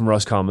a high from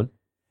Roscommon.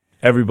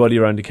 Everybody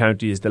around the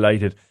county is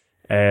delighted.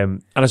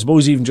 And I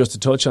suppose even just to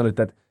touch on it,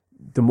 that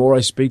the more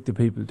I speak to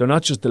people, they're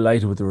not just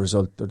delighted with the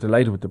result, they're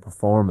delighted with the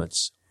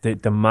performance,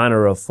 the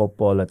manner of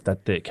football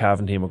that the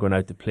Cavan team are going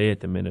out to play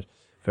at the minute.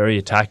 Very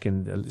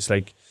attacking. It's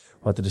like,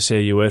 what did they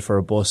say, you wait for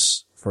a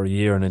bus for a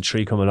year and then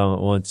 3 come along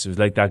at once. It was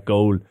like that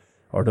goal,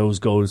 or those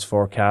goals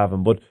for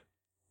Cavan. But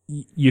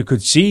you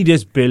could see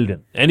this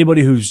building.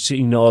 Anybody who's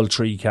seen all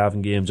 3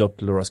 Cavan games up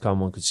to the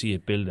Roscommon one could see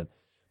it building.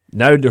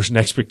 Now there's an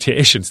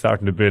expectation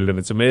starting to build, and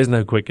it's amazing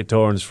how quick it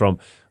turns from,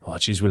 oh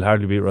geez, we'll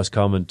hardly beat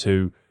Roscommon,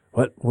 to,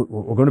 well,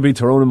 we're going to beat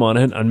Tyrone and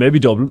Monaghan and maybe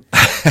Dublin.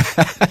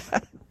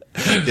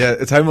 Yeah,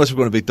 it's how much we're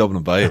going to beat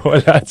Dublin by. Well,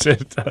 that's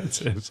it.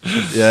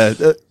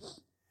 Yeah.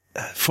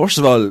 First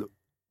of all,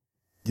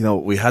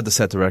 we had to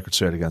set the record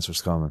straight against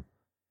Roscommon,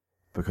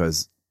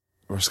 because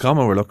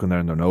Roscommon were looking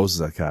down their noses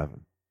at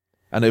Cavan.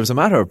 And it was a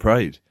matter of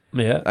pride.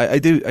 Yeah. I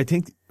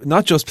think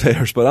not just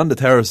players, but on the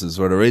terraces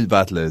where the real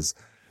battle is,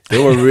 they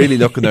were really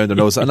looking down their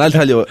nose. And I'll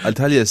tell you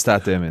a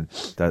stat, Damien,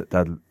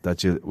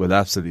 that you will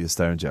absolutely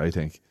astound you, I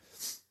think.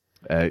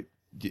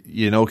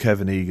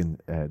 Kevin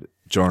Egan,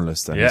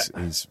 journalist, and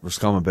he's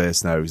Roscommon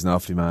based now. He's an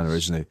Offaly man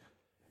originally.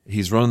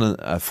 He's running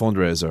a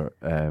fundraiser,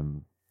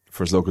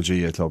 for his local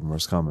GA club in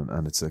Roscommon,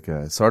 and it's like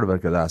sort of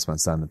like a last man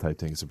standing type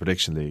thing. It's a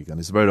prediction league, and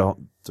it's about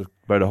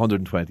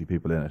 120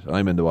 people in it.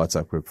 I'm in the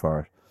WhatsApp group for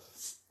it,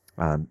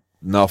 and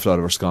an awful lot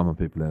of Roscommon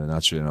people in it,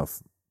 naturally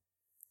enough.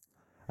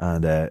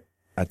 And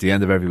at the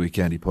end of every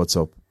weekend, he puts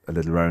up a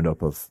little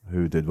roundup of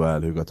who did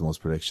well, who got the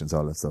most predictions,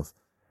 all that stuff.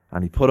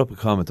 And he put up a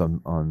comment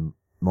on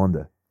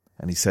Monday,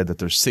 and he said that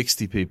there's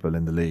 60 people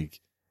in the league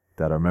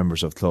that are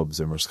members of clubs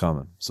in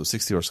Roscommon. So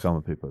 60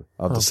 Roscommon people.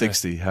 Of the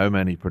 60, how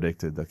many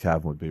predicted that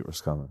Cavan would beat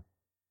Roscommon?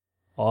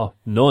 Oh,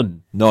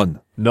 none.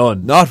 Not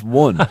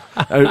one.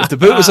 If the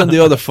boot was on the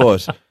other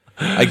foot,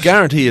 I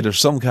guarantee you there's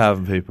some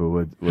Cavan people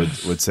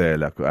would say,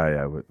 look,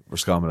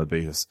 Roscommon will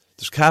beat us.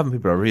 There's Cavan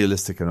people who are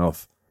realistic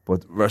enough,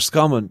 but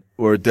Roscommon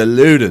were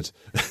deluded.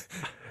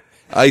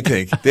 I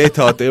think they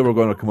thought they were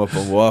going to come up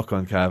and walk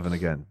on Cavan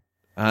again.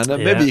 And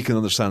maybe you can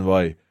understand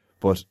why,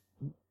 but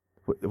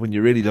when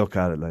you really look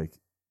at it, like,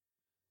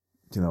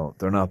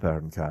 they're not better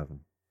than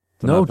Cavan.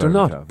 No, they're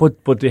not.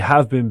 But they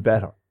have been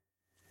better.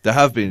 They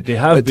have been.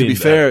 To be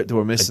fair, they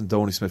were missing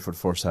Donny Smith for the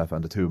first half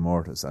and the 2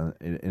 Mortas, and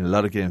in a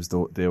lot of games,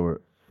 they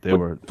were.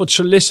 But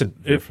sure, listen,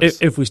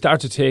 if we start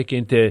to take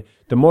into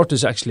the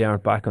Mortas actually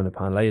aren't back on the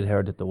panel. I had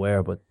heard that they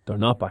were, but they're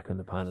not back on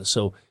the panel.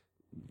 So,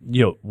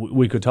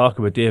 we could talk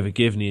about David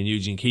Givney and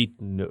Eugene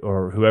Keaton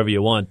or whoever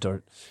you want,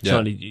 or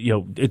Johnny.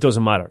 It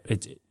doesn't matter.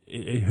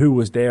 Who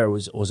was there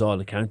was all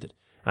that counted,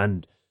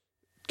 and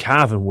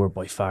Cavan were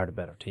by far the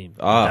better team.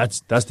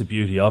 That's the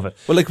beauty of it.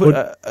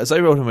 Well, as I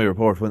wrote in my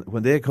report,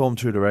 when they come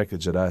through the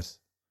wreckage of that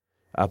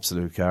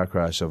absolute car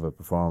crash of a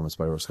performance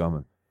by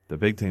Roscommon, the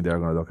big thing they're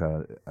going to look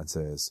at and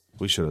say is,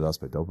 we should have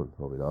lost by double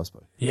what we lost by.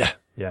 Yeah.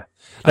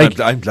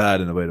 I'm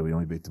glad in a way that we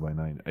only beat them by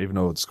 9, even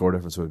though the score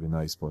difference would have been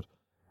nice, but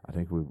I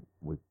think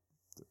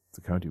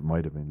the county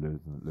might have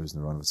been losing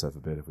the run of itself a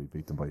bit if we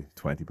beat them by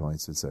 20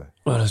 points, I'd say.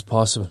 Well, it's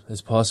possible.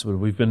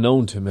 We've been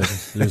known to maybe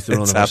lose the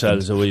run of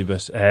ourselves a wee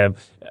bit.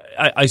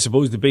 I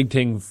suppose the big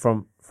thing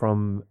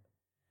from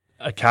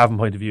a Cavan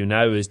point of view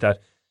now is that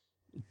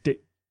they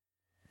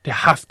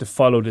have to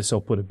follow this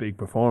up with a big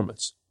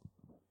performance.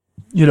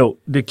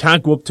 They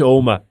can't go up to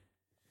Omagh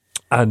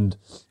and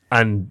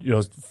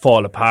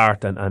fall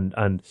apart,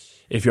 and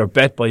if you're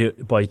bet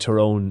by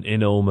Tyrone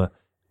in Omagh,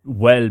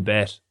 well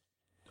bet,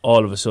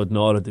 all of a sudden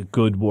all of the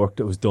good work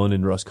that was done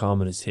in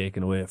Roscommon is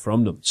taken away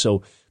from them.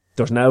 So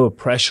there's now a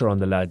pressure on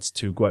the lads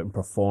to go out and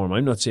perform.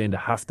 I'm not saying they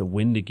have to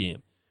win the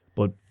game,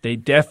 but they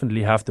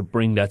definitely have to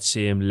bring that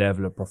same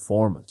level of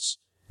performance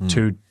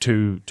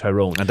to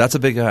Tyrone. And that's a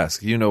big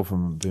ask,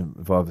 from being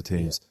involved with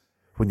teams. Yeah.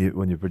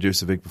 When you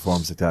produce a big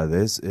performance like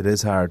that, it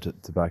is hard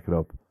to back it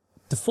up.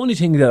 The funny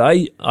thing that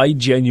I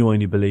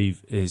genuinely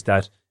believe is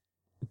that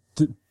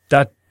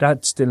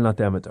that's still not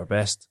them at their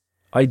best.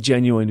 I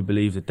genuinely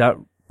believe that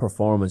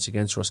performance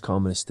against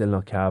Roscommon is still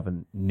not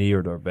Cavan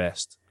near their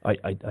best. I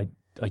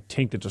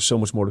think that there's so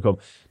much more to come.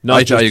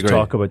 Not just to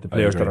talk about the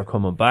players that are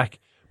coming back,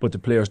 but the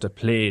players that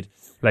played.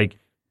 Like,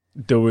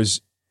 there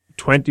was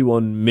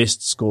 21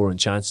 missed scoring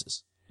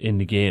chances in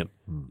the game.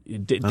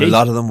 And a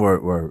lot of them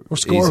were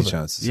easy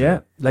chances.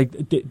 Yeah. Like,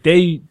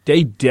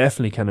 they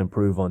definitely can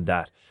improve on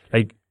that.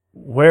 Like,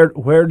 where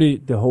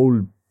the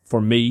whole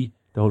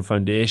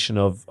foundation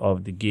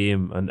of the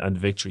game and the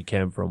victory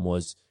came from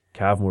was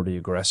Cavan were the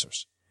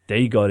aggressors.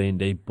 They got in,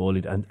 they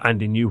bullied,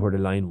 and they knew where the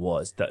line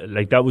was.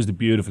 That was the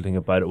beautiful thing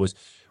about it, was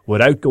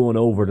without going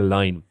over the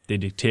line, they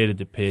dictated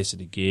the pace of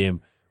the game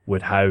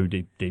with how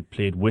they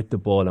played with the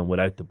ball and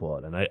without the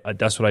ball. And I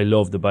that's what I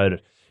loved about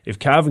it. If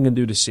Cavan can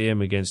do the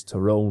same against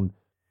Tyrone,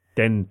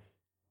 then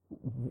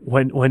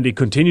when they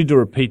continue to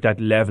repeat that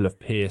level of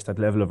pace, that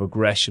level of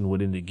aggression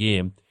within the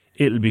game,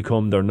 it'll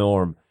become their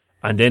norm.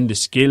 And then the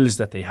skills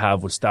that they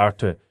have will start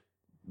to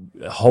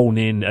hone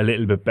in a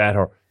little bit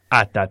better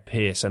at that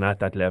pace and at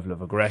that level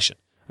of aggression.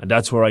 And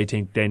that's where I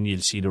think then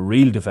you'll see the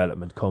real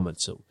development coming.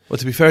 So, well,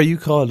 to be fair, you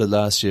called it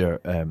last year,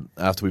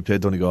 after we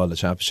played Donegal in the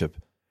championship,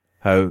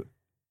 how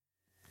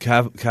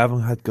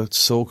Cavan had got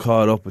so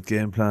caught up with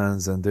game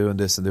plans and doing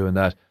this and doing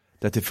that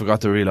they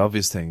forgot the real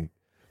obvious thing,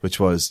 which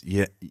was,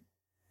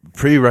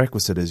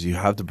 prerequisite is you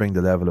have to bring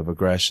the level of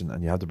aggression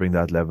and you have to bring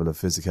that level of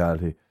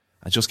physicality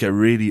and just get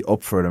really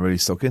up for it and really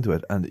stuck into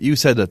it. And you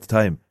said at the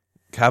time,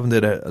 Cavan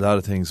did a lot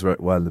of things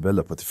well in the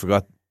build-up, but they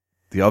forgot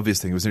the obvious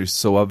thing. It was really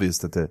so obvious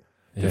that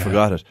they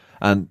forgot it.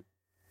 And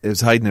it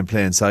was hiding in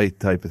plain sight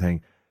type of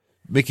thing.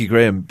 Mickey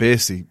Graham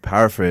basically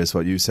paraphrased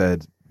what you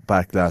said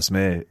back last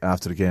May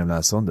after the game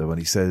last Sunday when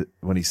he said,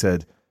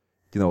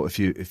 if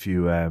you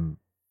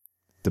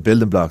the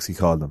building blocks, he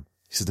called them.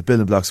 He said the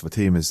building blocks of a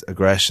team is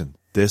aggression,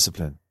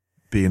 discipline,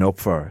 being up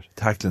for it,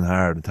 tackling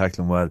hard and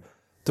tackling well.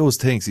 Those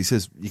things, he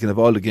says, you can have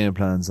all the game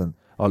plans and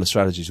all the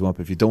strategies you want,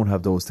 but if you don't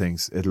have those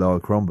things, it'll all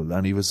crumble.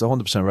 And he was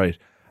 100% right.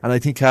 And I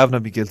think Cavan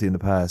have been guilty in the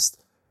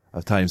past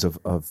of times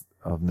of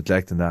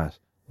neglecting that.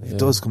 It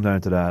does come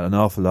down to that. An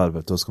awful lot of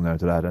it does come down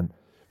to that. And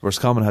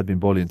Roscommon had been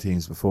bullying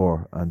teams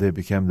before, and they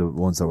became the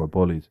ones that were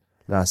bullied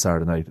last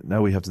Saturday night.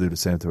 Now we have to do the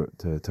same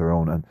to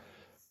Tyrone. And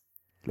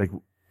like,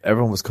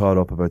 everyone was caught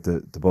up about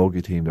the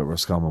bogey team that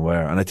Roscommon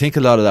were. And I think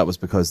a lot of that was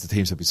because the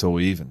teams had been so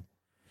even.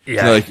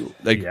 Yeah.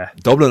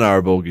 Dublin are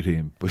a bogey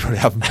team, but we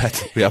haven't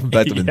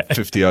bet them in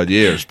 50 odd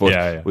years,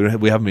 but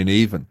we haven't been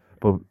even.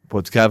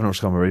 But Cavan and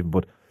Roscommon are even.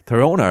 But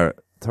Tyrone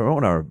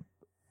are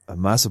a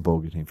massive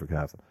bogey team for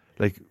Cavan.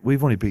 Like,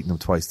 we've only beaten them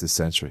twice this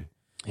century.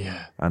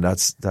 Yeah. And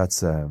that's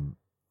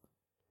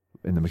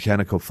in the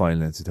McKenna Cup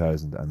final in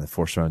 2000 and the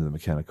first round of the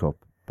McKenna Cup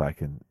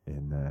back in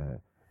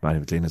Manny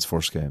McLean's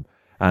first game.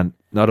 And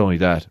not only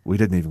that, we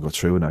didn't even go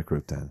through in that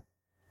group then.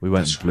 We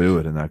went and blew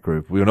it in that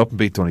group. We went up and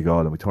beat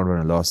Donegal and we turned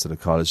around and lost to the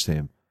college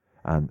team.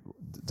 And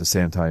at the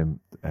same time,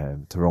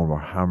 Tyrone were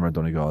hammering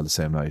Donegal the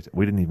same night.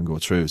 We didn't even go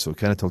through, so it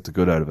kind of took the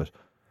good out of it.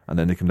 And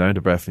then they came down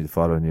to Breffni the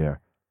following year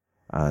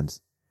and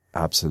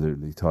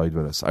absolutely tied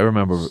with us. I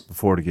remember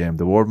before the game,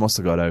 the word must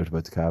have got out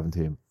about the Cavan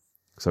team,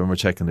 because I remember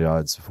checking the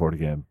odds before the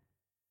game.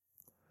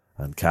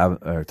 And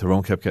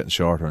Tyrone kept getting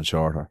shorter and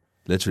shorter,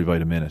 literally by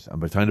the minute.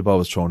 And by the time the ball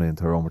was thrown in,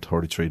 Tyrone were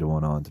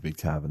 33-1 on to beat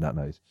Cavan that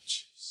night.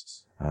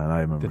 Jesus. And I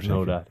remember didn't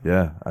know that.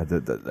 Yeah, I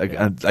did that.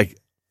 And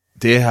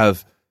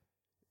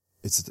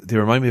they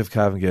remind me of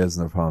Cavan Gales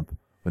in their pomp.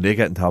 When they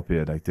get on top of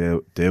you, like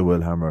they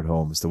will hammer it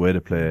home. It's the way they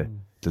play.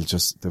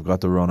 They've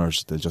got the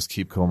runners. They'll just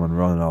keep coming,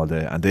 running all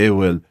day, and they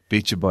will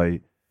beat you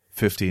by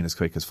 15 as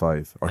quick as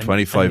 5 or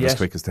 25 as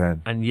quick as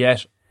 10. And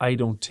yet, I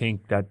don't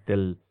think that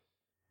they'll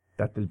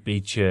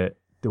beat you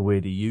the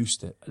way they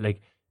used to.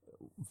 Like,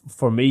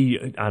 for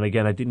me, and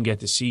again, I didn't get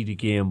to see the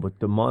game, but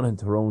the Monaghan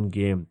Tyrone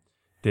game,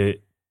 the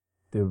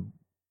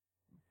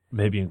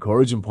maybe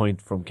encouraging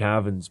point from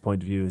Cavan's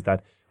point of view is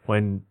that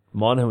when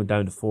Monaghan went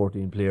down to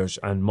 14 players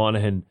and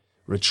Monaghan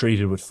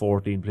retreated with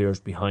 14 players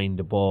behind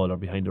the ball or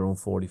behind their own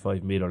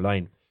 45-metre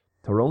line,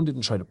 Tyrone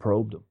didn't try to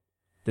probe them.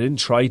 They didn't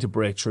try to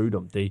break through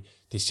them. They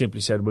simply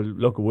said, well,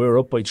 look, we're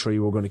up by 3,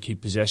 we're going to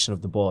keep possession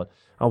of the ball.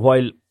 And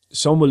while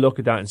some will look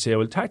at that and say,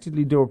 well,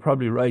 tactically they were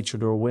probably right, sure,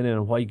 they were winning,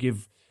 and why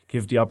give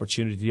the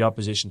opportunity to the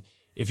opposition?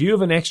 If you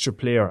have an extra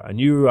player and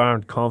you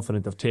aren't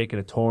confident of taking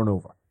a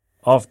turnover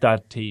off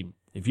that team,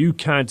 if you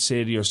can't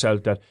say to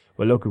yourself that,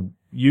 well, look,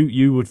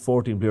 you with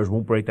 14 players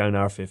won't break down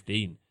our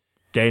 15,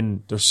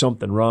 then there's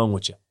something wrong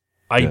with you.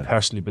 I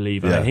personally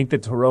believe. And I think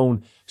that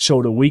Tyrone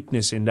showed a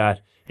weakness in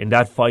that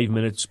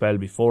 5-minute spell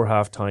before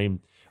half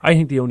time. I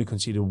think they only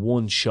conceded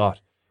one shot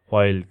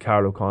while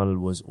Carl O'Connell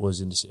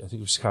was in the, I think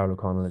it was Carl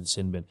O'Connell in the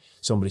sin bin,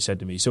 somebody said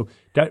to me. So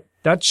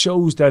that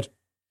shows that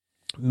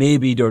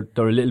maybe they're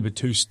a little bit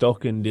too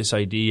stuck in this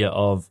idea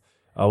of,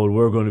 oh, well,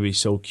 we're going to be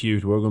so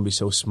cute, we're going to be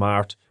so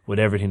smart with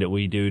everything that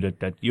we do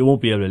that you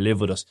won't be able to live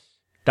with us.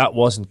 That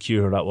wasn't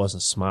cute or that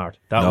wasn't smart.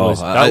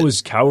 That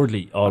was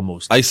cowardly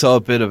almost. I saw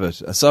a bit of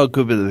it. I saw a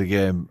good bit of the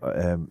game.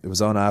 It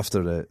was on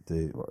after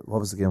the what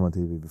was the game on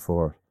TV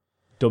before?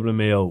 Dublin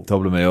Mayo.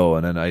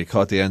 And then I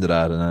caught the end of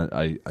that, and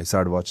then I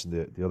started watching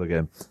the other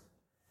game.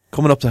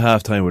 Coming up to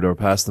half time where they were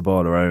passing the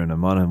ball around and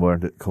Monaghan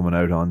weren't coming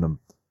out on them,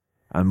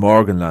 and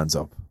Morgan lands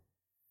up.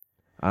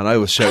 And I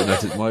was shouting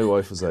at it. My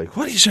wife was like,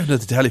 what are you shouting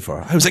at the telly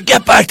for? I was like,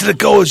 get back to the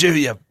goals,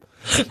 you.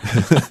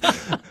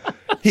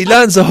 He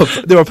lands up.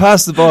 They were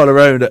passing the ball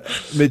around at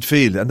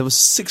midfield, and there was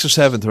 6 or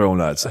 7 Tyrone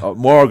lads.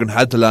 Morgan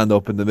had to land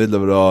up in the middle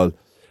of it all.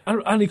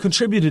 And he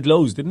contributed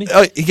loads, didn't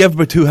he? He gave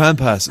about 2 hand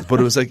passes, but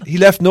it was like he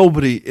left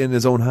nobody in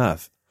his own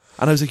half.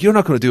 And I was like, you're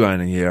not going to do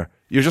anything here.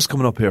 You're just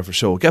coming up here for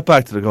show. Get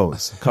back to the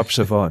goals. Cop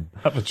yourself on.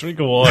 Have a drink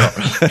of water.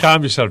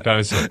 Calm yourself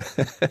down, son.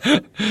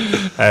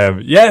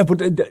 Yeah, but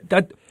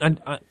that,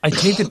 and I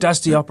think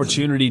that's the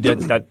opportunity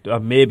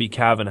that maybe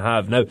Cavan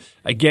have. Now,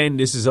 again,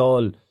 this is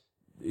all,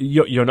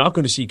 you're not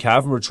going to see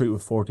Cavan retreat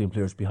with 14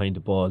 players behind the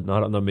ball,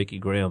 not under Mickey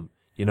Graham.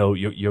 You know,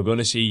 you're going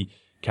to see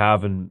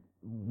Cavan,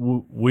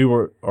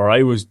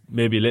 I was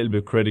maybe a little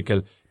bit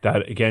critical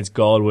that against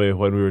Galway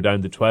when we were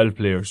down to 12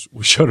 players,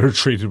 we should have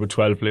retreated with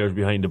 12 players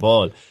behind the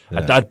ball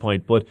at that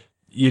point. But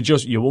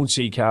you won't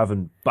see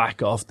Cavan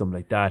back off them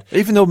like that.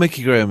 Even though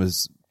Mickey Graham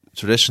is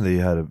traditionally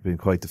been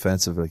quite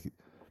defensive, like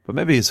But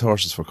maybe it's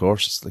horses for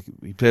courses. Like,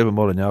 he played with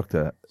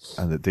Molineux,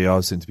 and they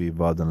all seem to be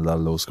involved in a lot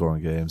of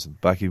low-scoring games. And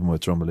back even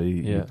with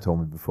Drummolee, you told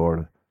me before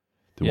that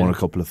they won a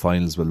couple of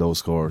finals with low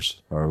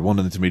scores, or won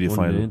an intermediate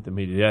final.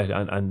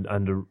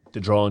 And the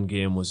drawing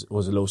game was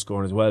a low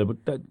scoring as well.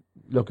 But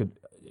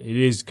it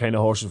is kind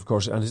of horses for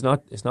courses, and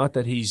it's not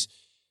that he's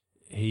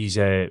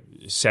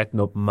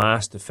setting up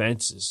mass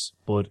defences,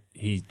 but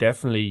he's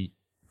definitely,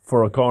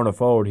 for a corner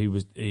forward,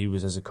 he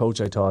was as a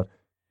coach, I thought,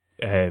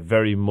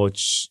 very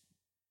much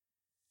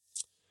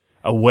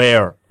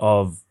aware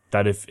of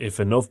that if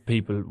enough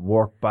people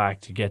work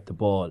back to get the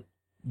ball,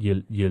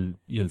 you'll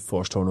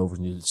force turnovers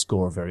and you'll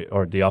score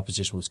or the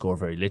opposition will score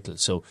very little.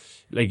 So,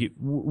 like,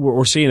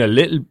 we're seeing a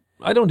little.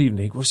 I don't even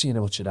think we're seeing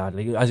much of that.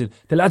 Like,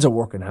 the lads are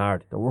working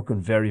hard. They're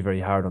working very, very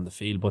hard on the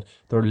field, but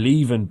they're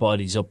leaving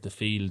bodies up the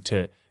field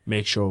to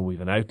make sure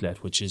we've an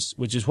outlet, which is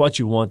what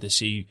you want to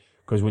see,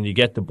 because when you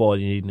get the ball,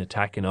 you need an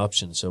attacking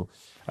option. So,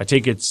 I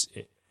think it's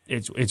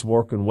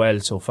working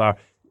well so far.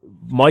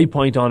 My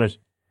point on it,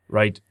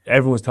 right?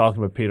 Everyone's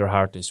talking about Peter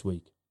Hart this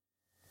week,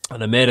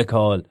 and I made a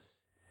call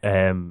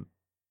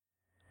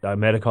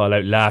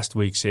out last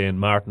week saying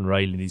Martin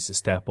Riley needs to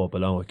step up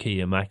along with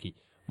Cian Mackey.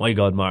 My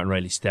God, Martin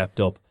Riley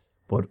stepped up.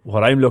 But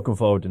what I'm looking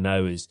forward to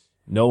now is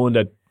knowing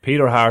that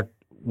Peter Hart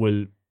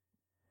will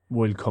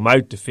come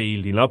out the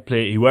field. He'll not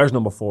play. He wears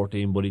number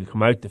 14, but he'll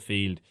come out the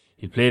field.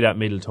 He'll play that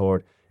middle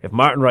third. If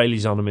Martin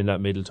Riley's on him in that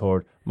middle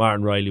third,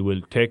 Martin Riley will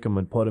take him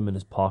and put him in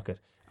his pocket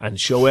and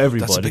show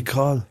everybody. That's a big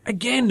call.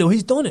 Again, though,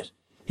 he's done it.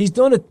 He's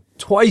done it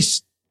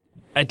twice,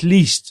 at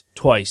least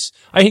twice.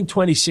 I think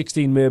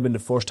 2016 may have been the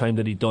first time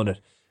that he'd done it.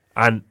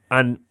 And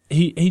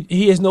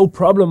he has no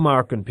problem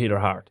marking Peter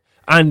Hart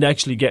and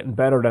actually getting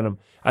better than him.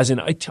 As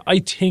in, I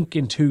think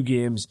in 2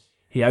 games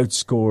he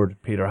outscored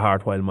Peter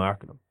Hart while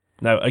marking him.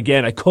 Now,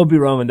 again, I could be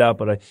wrong on that,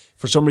 but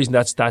for some reason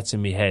that's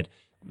in my head.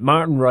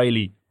 Martin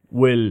Riley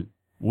will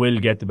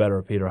get the better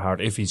of Peter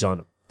Hart if he's on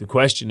him. The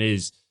question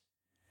is,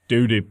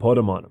 do they put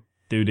him on him?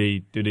 Do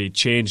they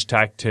change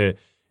tack to,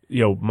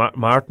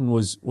 Martin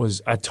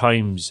was at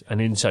times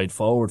an inside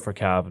forward for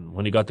Cavan.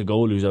 When he got the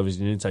goal, he was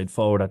obviously an inside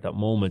forward at that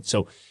moment.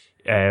 So,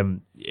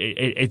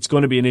 it's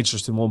going to be an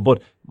interesting one.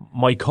 But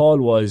my call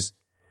was,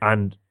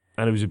 and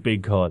it was a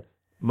big call,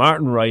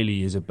 Martin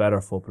Riley is a better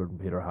footballer than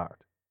Peter Hart.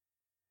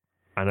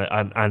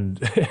 And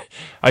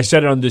I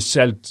said it on the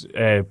Celt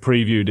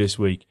preview this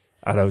week,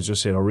 and I was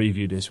just saying a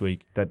review this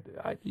week, that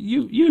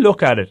you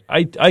look at it,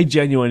 I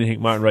genuinely think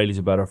Martin Riley's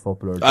a better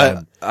footballer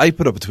than... I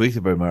put up a tweet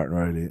about Martin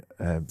Riley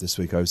this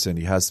week. I was saying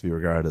he has to be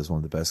regarded as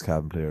one of the best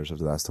Cavan players of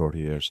the last 30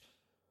 years.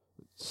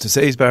 To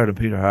say he's better than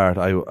Peter Hart,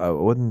 I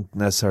wouldn't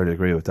necessarily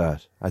agree with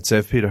that. I'd say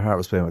if Peter Hart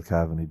was playing with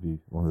Cavan, he'd be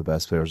one of the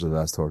best players of the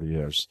last 30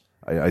 years.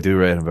 I do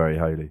rate him very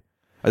highly.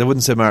 I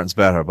wouldn't say Martin's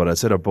better, but I'd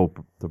say they're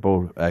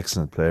both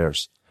excellent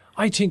players.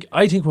 I think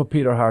what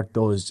Peter Hart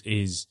does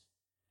is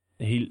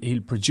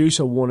he'll produce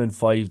a 1 in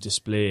 5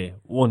 display,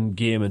 1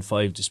 game in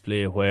 5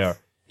 display where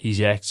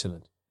he's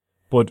excellent.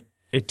 But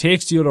it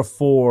takes the other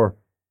 4,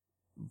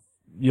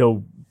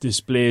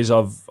 displays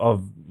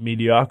of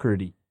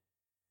mediocrity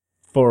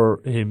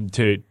for him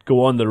to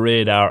go on the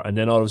radar, and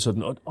then all of a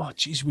sudden, oh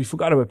jeez, we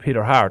forgot about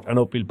Peter Hart, and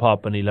up he'll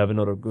pop and he'll have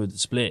another good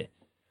display.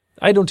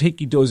 I don't think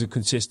he does it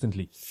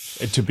consistently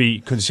to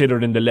be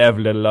considered in the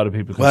level that a lot of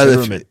people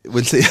consider him in.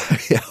 We'll see.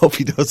 I hope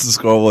he doesn't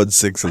score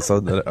 1-6 on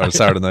Sunday or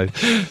Saturday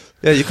night.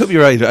 Yeah, you could be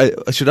right.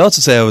 I should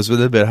also say I was a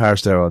little bit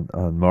harsh there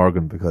on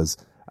Morgan, because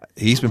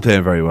he's been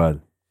playing very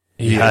well.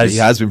 He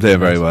has been playing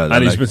very well.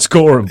 And he's been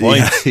scoring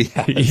points. He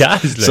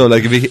has. So,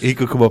 like, if he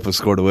could come up and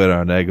score the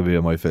winner, and egg would be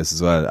on my face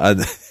as well.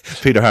 And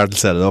Peter Hart will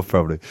set it up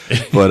probably.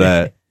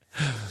 But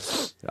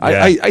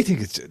I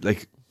think it's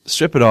like,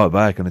 strip it all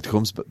back, and it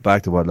comes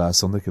back to what last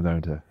Sunday came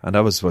down to. And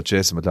that was what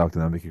Jason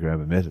McLaughlin and Mickey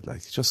Graham admitted.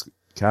 Like, just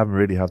Cavan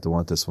really have to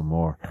want this one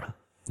more.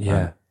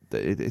 Yeah.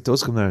 It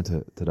does come down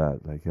to that.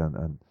 Like,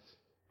 and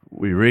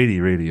we really,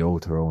 really owe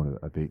Tyrone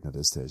a beating at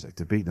this stage. Like,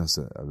 they're beating us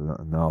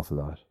an awful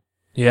lot.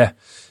 Yeah,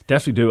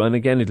 definitely do. And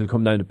again, it'll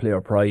come down to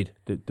player pride.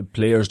 The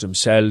players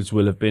themselves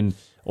will have been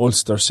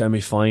Ulster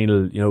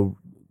semi-final,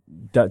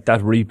 that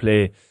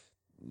replay.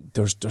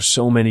 There's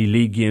so many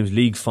league games,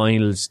 league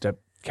finals that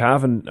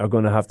Cavan are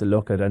going to have to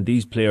look at, and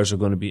these players are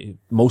going to be,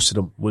 most of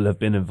them will have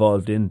been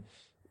involved in,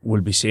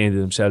 will be saying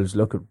to themselves,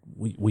 look,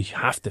 we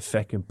have to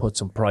feckin' put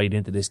some pride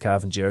into this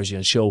Cavan jersey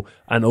and show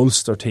an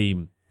Ulster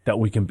team that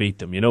we can beat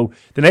them.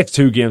 The next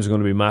 2 games are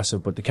going to be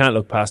massive, but they can't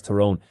look past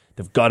Tyrone.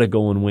 They've got to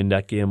go and win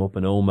that game up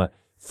in Omagh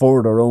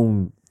for their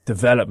own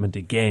development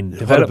again.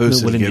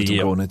 Development within the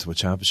year. Going into a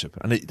championship.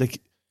 And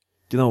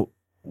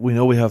we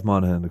know we have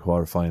Monaghan in the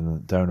quarter-final,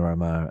 down to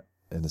Armagh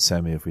in the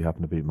semi if we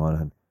happen to beat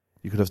Monaghan.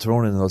 You could have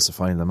Tyrone in the Ulster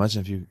final.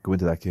 Imagine if you go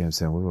into that game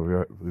saying,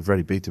 well, we've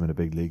already beat them in a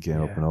big league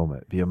game up in Omagh.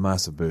 It'd be a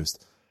massive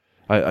boost.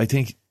 I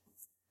think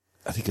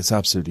it's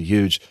absolutely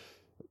huge.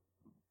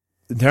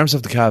 In terms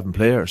of the Cavan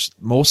players,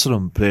 most of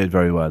them played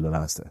very well the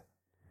last day.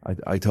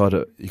 I thought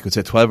you could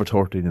say 12 or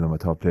 13 of them I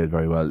thought played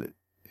very well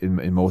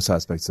in most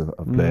aspects of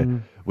play.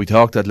 We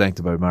talked at length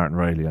about Martin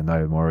Riley and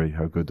Niall Murray,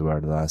 how good they were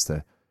the last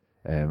day.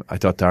 I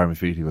thought Darren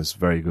McVeety was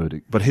very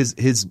good, but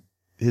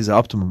his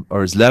optimum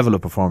or his level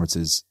of performance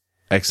is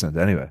excellent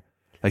anyway.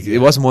 Like, it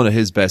wasn't one of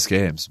his best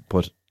games,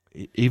 but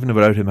even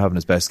without him having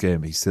his best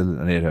game, he's still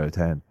an 8 out of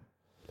 10.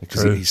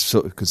 Because he's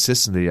so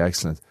consistently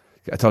excellent.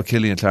 I thought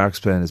Killian Clark's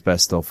playing his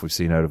best stuff we've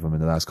seen out of him in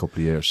the last couple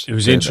of years. It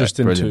was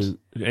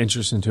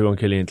interesting too on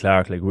Killian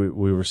Clark. Like we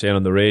were saying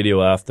on the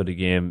radio after the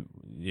game,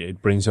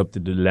 it brings up the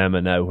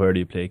dilemma now, where do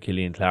you play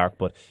Killian Clark?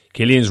 But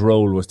Killian's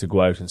role was to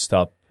go out and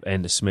stop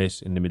Enda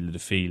Smith in the middle of the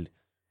field,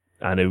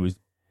 and it was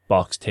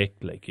box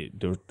ticked. Like,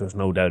 there's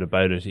no doubt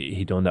about it.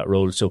 He done that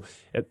role. So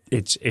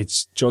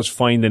it's just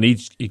finding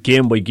each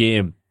game by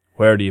game,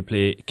 where do you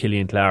play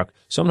Killian Clark?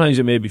 Sometimes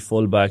it may be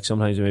full back,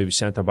 sometimes it may be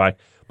centre back,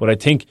 but I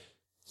think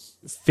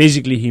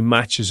physically he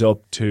matches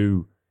up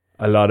to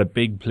a lot of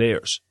big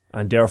players,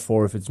 and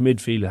therefore if it's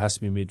midfield, it has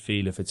to be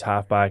midfield. If it's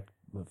half back,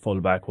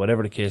 full back,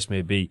 whatever the case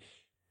may be,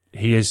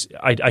 he is.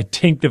 I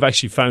think they've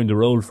actually found a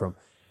role for him.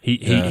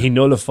 He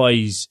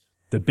nullifies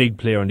the big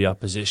player in the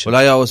opposition. Well,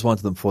 I always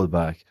wanted them full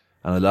back,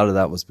 and a lot of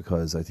that was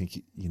because I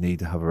think you need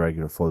to have a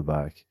regular full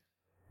back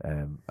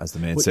as the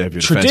main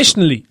saviour.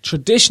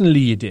 Traditionally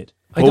you did.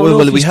 I don't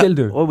know if we still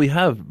do. Well, we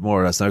have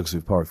more or less now because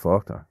we've Pádraig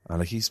Faulkner, and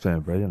like, he's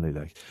playing brilliantly.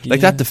 Like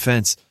that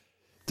defence,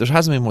 there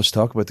hasn't been much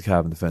talk about the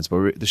Cavan defence,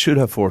 but they should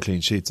have 4 clean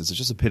sheets. It's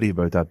just a pity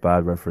about that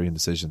bad refereeing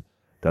decision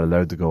that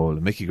allowed the goal.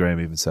 And Mickey Graham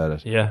even said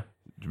it. Yeah.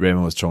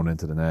 Raymond was thrown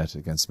into the net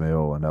against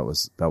Mayo, and that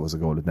was a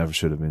goal that never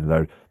should have been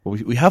allowed.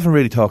 But we haven't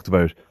really talked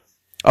about,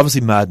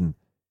 obviously, Madden.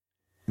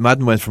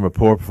 Madden went from a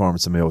poor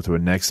performance in Mayo to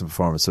an excellent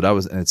performance, so that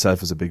was in itself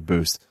was a big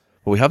boost.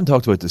 But we haven't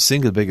talked about the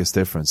single biggest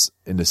difference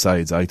in the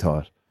sides, I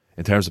thought,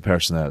 in terms of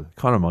personnel.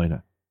 Conor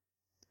Moyna.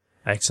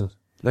 Excellent.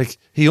 Like,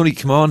 he only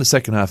came on the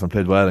second half and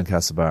played well in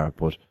Castlebar,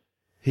 but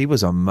he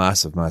was a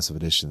massive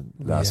addition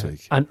last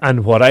week.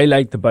 And what I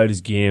liked about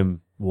his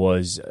game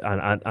was,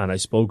 and I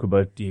spoke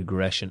about the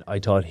aggression, I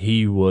thought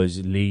he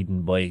was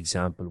leading by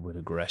example with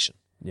aggression.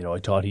 You know, I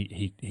thought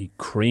he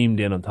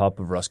creamed in on top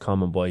of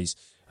Roscommon boys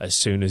as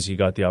soon as he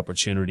got the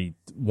opportunity.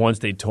 Once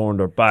they turned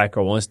their back,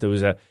 or once there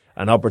was an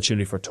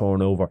opportunity for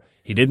turnover,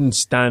 he didn't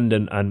stand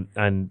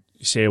and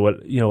say, well,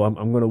 you know,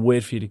 I'm going to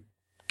wait for you to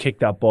kick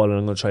that ball and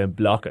I'm going to try and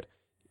block it.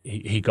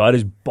 He got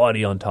his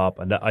body on top,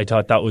 and I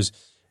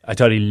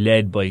thought he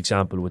led by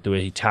example with the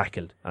way he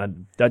tackled,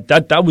 and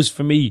that was,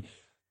 for me,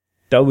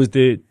 that was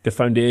the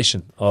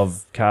foundation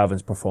of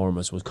Cavan's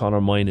performance, was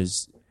Conor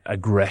Moyna's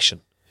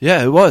aggression.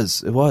 Yeah, it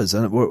was, and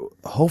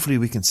hopefully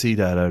we can see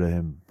that out of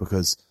him,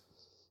 because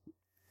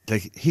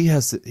like, he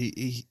has to,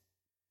 he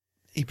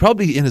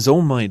probably, in his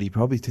own mind, he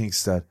probably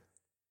thinks that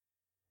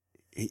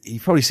he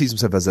probably sees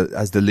himself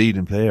as the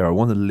leading player, or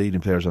one of the leading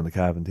players on the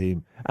Cavan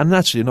team, and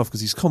naturally enough, because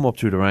he's come up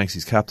through the ranks,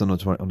 he's captain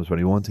under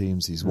 21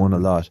 teams, he's won a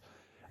lot,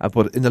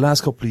 but in the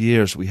last couple of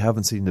years we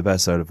haven't seen the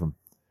best out of him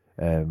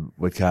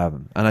with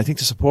Cavan, and I think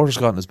the supporters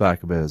got in his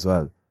back a bit as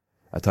well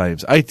at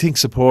times. I think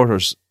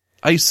supporters,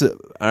 I used to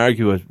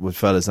argue with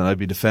fellas, and I'd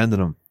be defending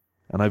them,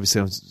 and I'd be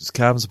saying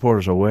Cavan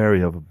supporters are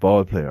wary of a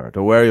ball player,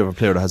 they're wary of a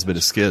player that has a bit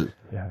of skill,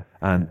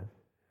 and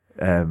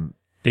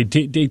They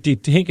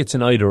think it's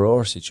an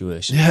either-or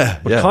situation. Yeah,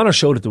 but Conor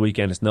showed at the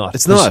weekend it's not.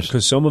 It's not.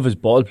 Because some of his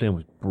ball playing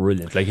was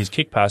brilliant. Like, his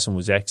kick passing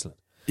was excellent.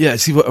 Yeah,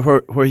 see,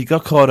 where he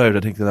got caught out, I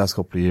think, the last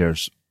couple of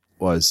years,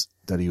 was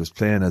that he was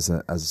playing as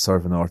a sort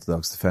of an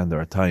orthodox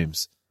defender at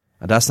times.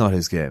 And that's not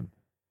his game.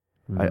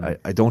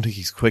 I don't think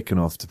he's quick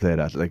enough to play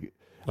that. Like,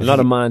 not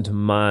a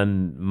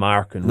man-to-man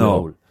marking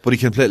role. But he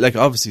can play, like,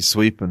 obviously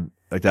sweeping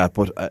like that,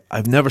 but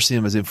I've never seen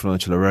him as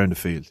influential around the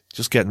field.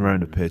 Just getting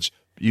around the pitch,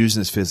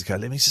 using his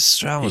physicality. He's as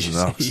strong as an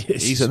ox.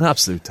 He's an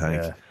absolute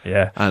tank.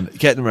 Yeah. And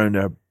getting around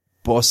there,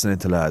 busting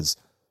into lads,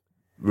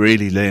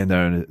 really laying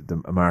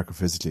down a marker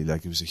physically.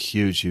 Like, it was a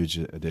huge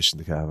addition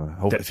to Cavan. I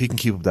hope if he can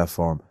keep up that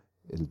form,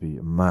 it'll be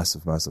a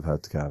massive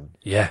help to Cavan.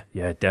 Yeah,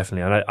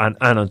 definitely. And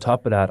on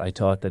top of that, I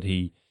thought that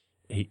he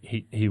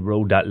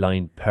rode that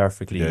line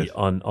perfectly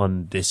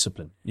on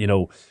discipline. You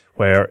know,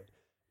 where,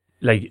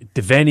 like,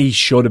 Devaney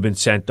should have been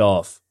sent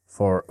off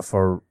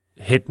for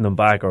hitting him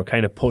back or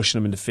kind of pushing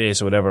him in the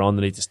face or whatever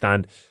underneath the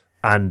stand,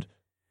 and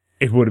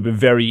it would have been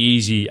very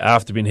easy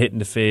after being hit in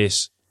the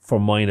face for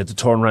Moyna to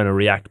turn around and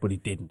react, but he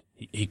didn't.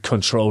 He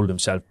controlled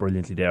himself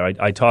brilliantly there.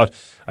 I thought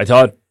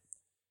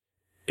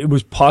it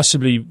was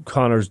possibly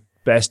Conor's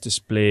best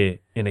display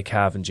in a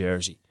Cavan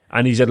jersey,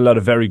 and he's had a lot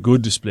of very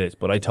good displays,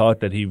 but I thought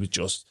that he was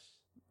just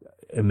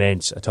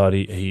immense. I thought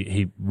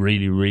he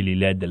really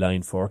led the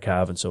line for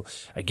Cavan. So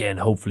again,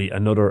 hopefully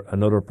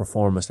another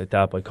performance like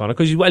that by Conor,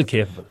 because he's well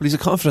capable. But he's a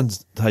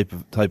confident type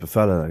of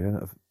fella.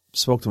 Like, I've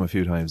spoke to him a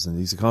few times, and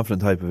he's a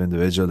confident type of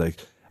individual. Like,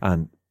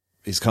 and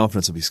his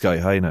confidence will be sky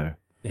high now.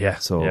 Yeah.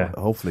 So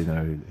hopefully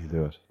now he'll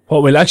do it.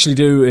 What we'll actually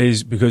do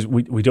is, because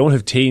we don't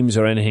have teams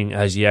or anything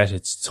as yet,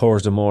 it's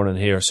Thursday morning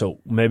here, so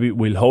maybe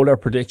we'll hold our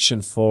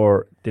prediction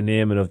for the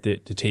naming of the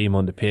team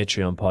on the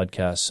Patreon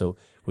podcast. So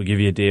we'll give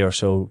you a day or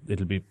so.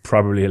 It'll be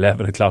probably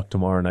 11 o'clock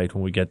tomorrow night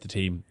when we get the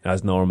team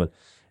as normal.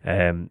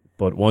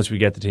 But once we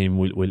get the team,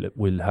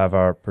 we'll have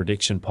our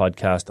prediction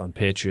podcast on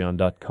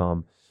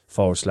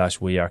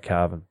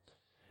patreon.com/wearecavan.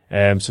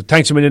 So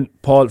thanks a million,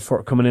 Paul,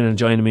 for coming in and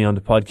joining me on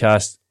the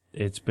podcast.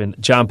 It's been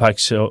a jam-packed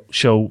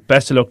show.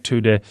 Best of luck to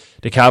the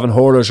Cavan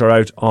Hurlers are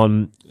out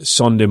on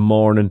Sunday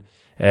morning.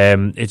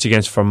 It's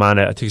against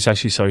Fermanagh. I think it's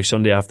actually,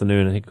 Sunday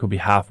afternoon. I think it could be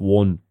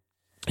 1:30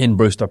 in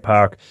Brewster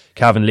Park.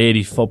 Cavan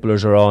Lady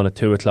footballers are on at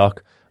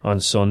 2:00 on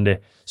Sunday.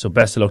 So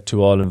best of luck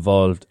to all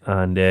involved.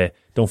 And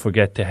don't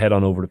forget to head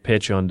on over to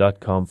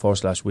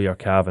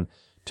patreon.com/wearecavan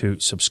to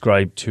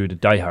subscribe to the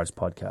Diehards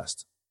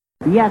podcast.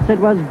 Yes, it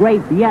was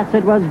great. Yes,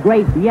 it was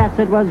great. Yes,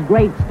 it was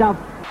great stuff.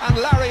 And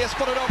Larry has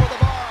put it over the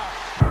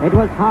bar. It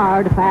was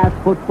hard, fast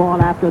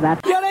football after that.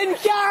 You're in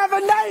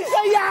Cavan,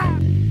 yeah!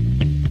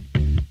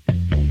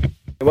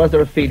 Was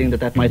there a feeling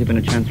that might have been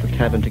a chance for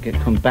Cavan to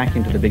come back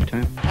into the big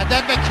time? And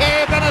then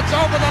McCabe, and it's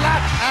over the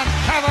latch, and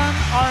Cavan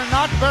are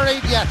not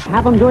buried yet.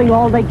 Cavan doing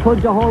all they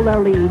could to hold their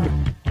lead.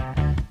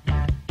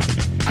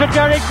 To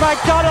Derek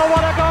McDonald,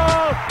 what a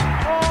goal!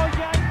 Oh,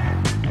 yes!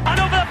 And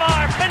over the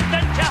bar,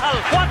 Fintan Cahill.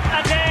 What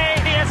a day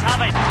he is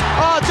having.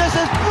 Oh, this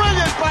is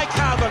brilliant by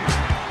Cavan.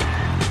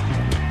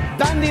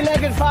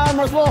 Dandy-legged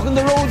farmers walking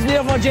the roads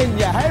near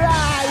Virginia.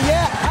 Hurrah,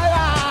 yeah!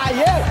 Hurrah,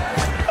 yeah!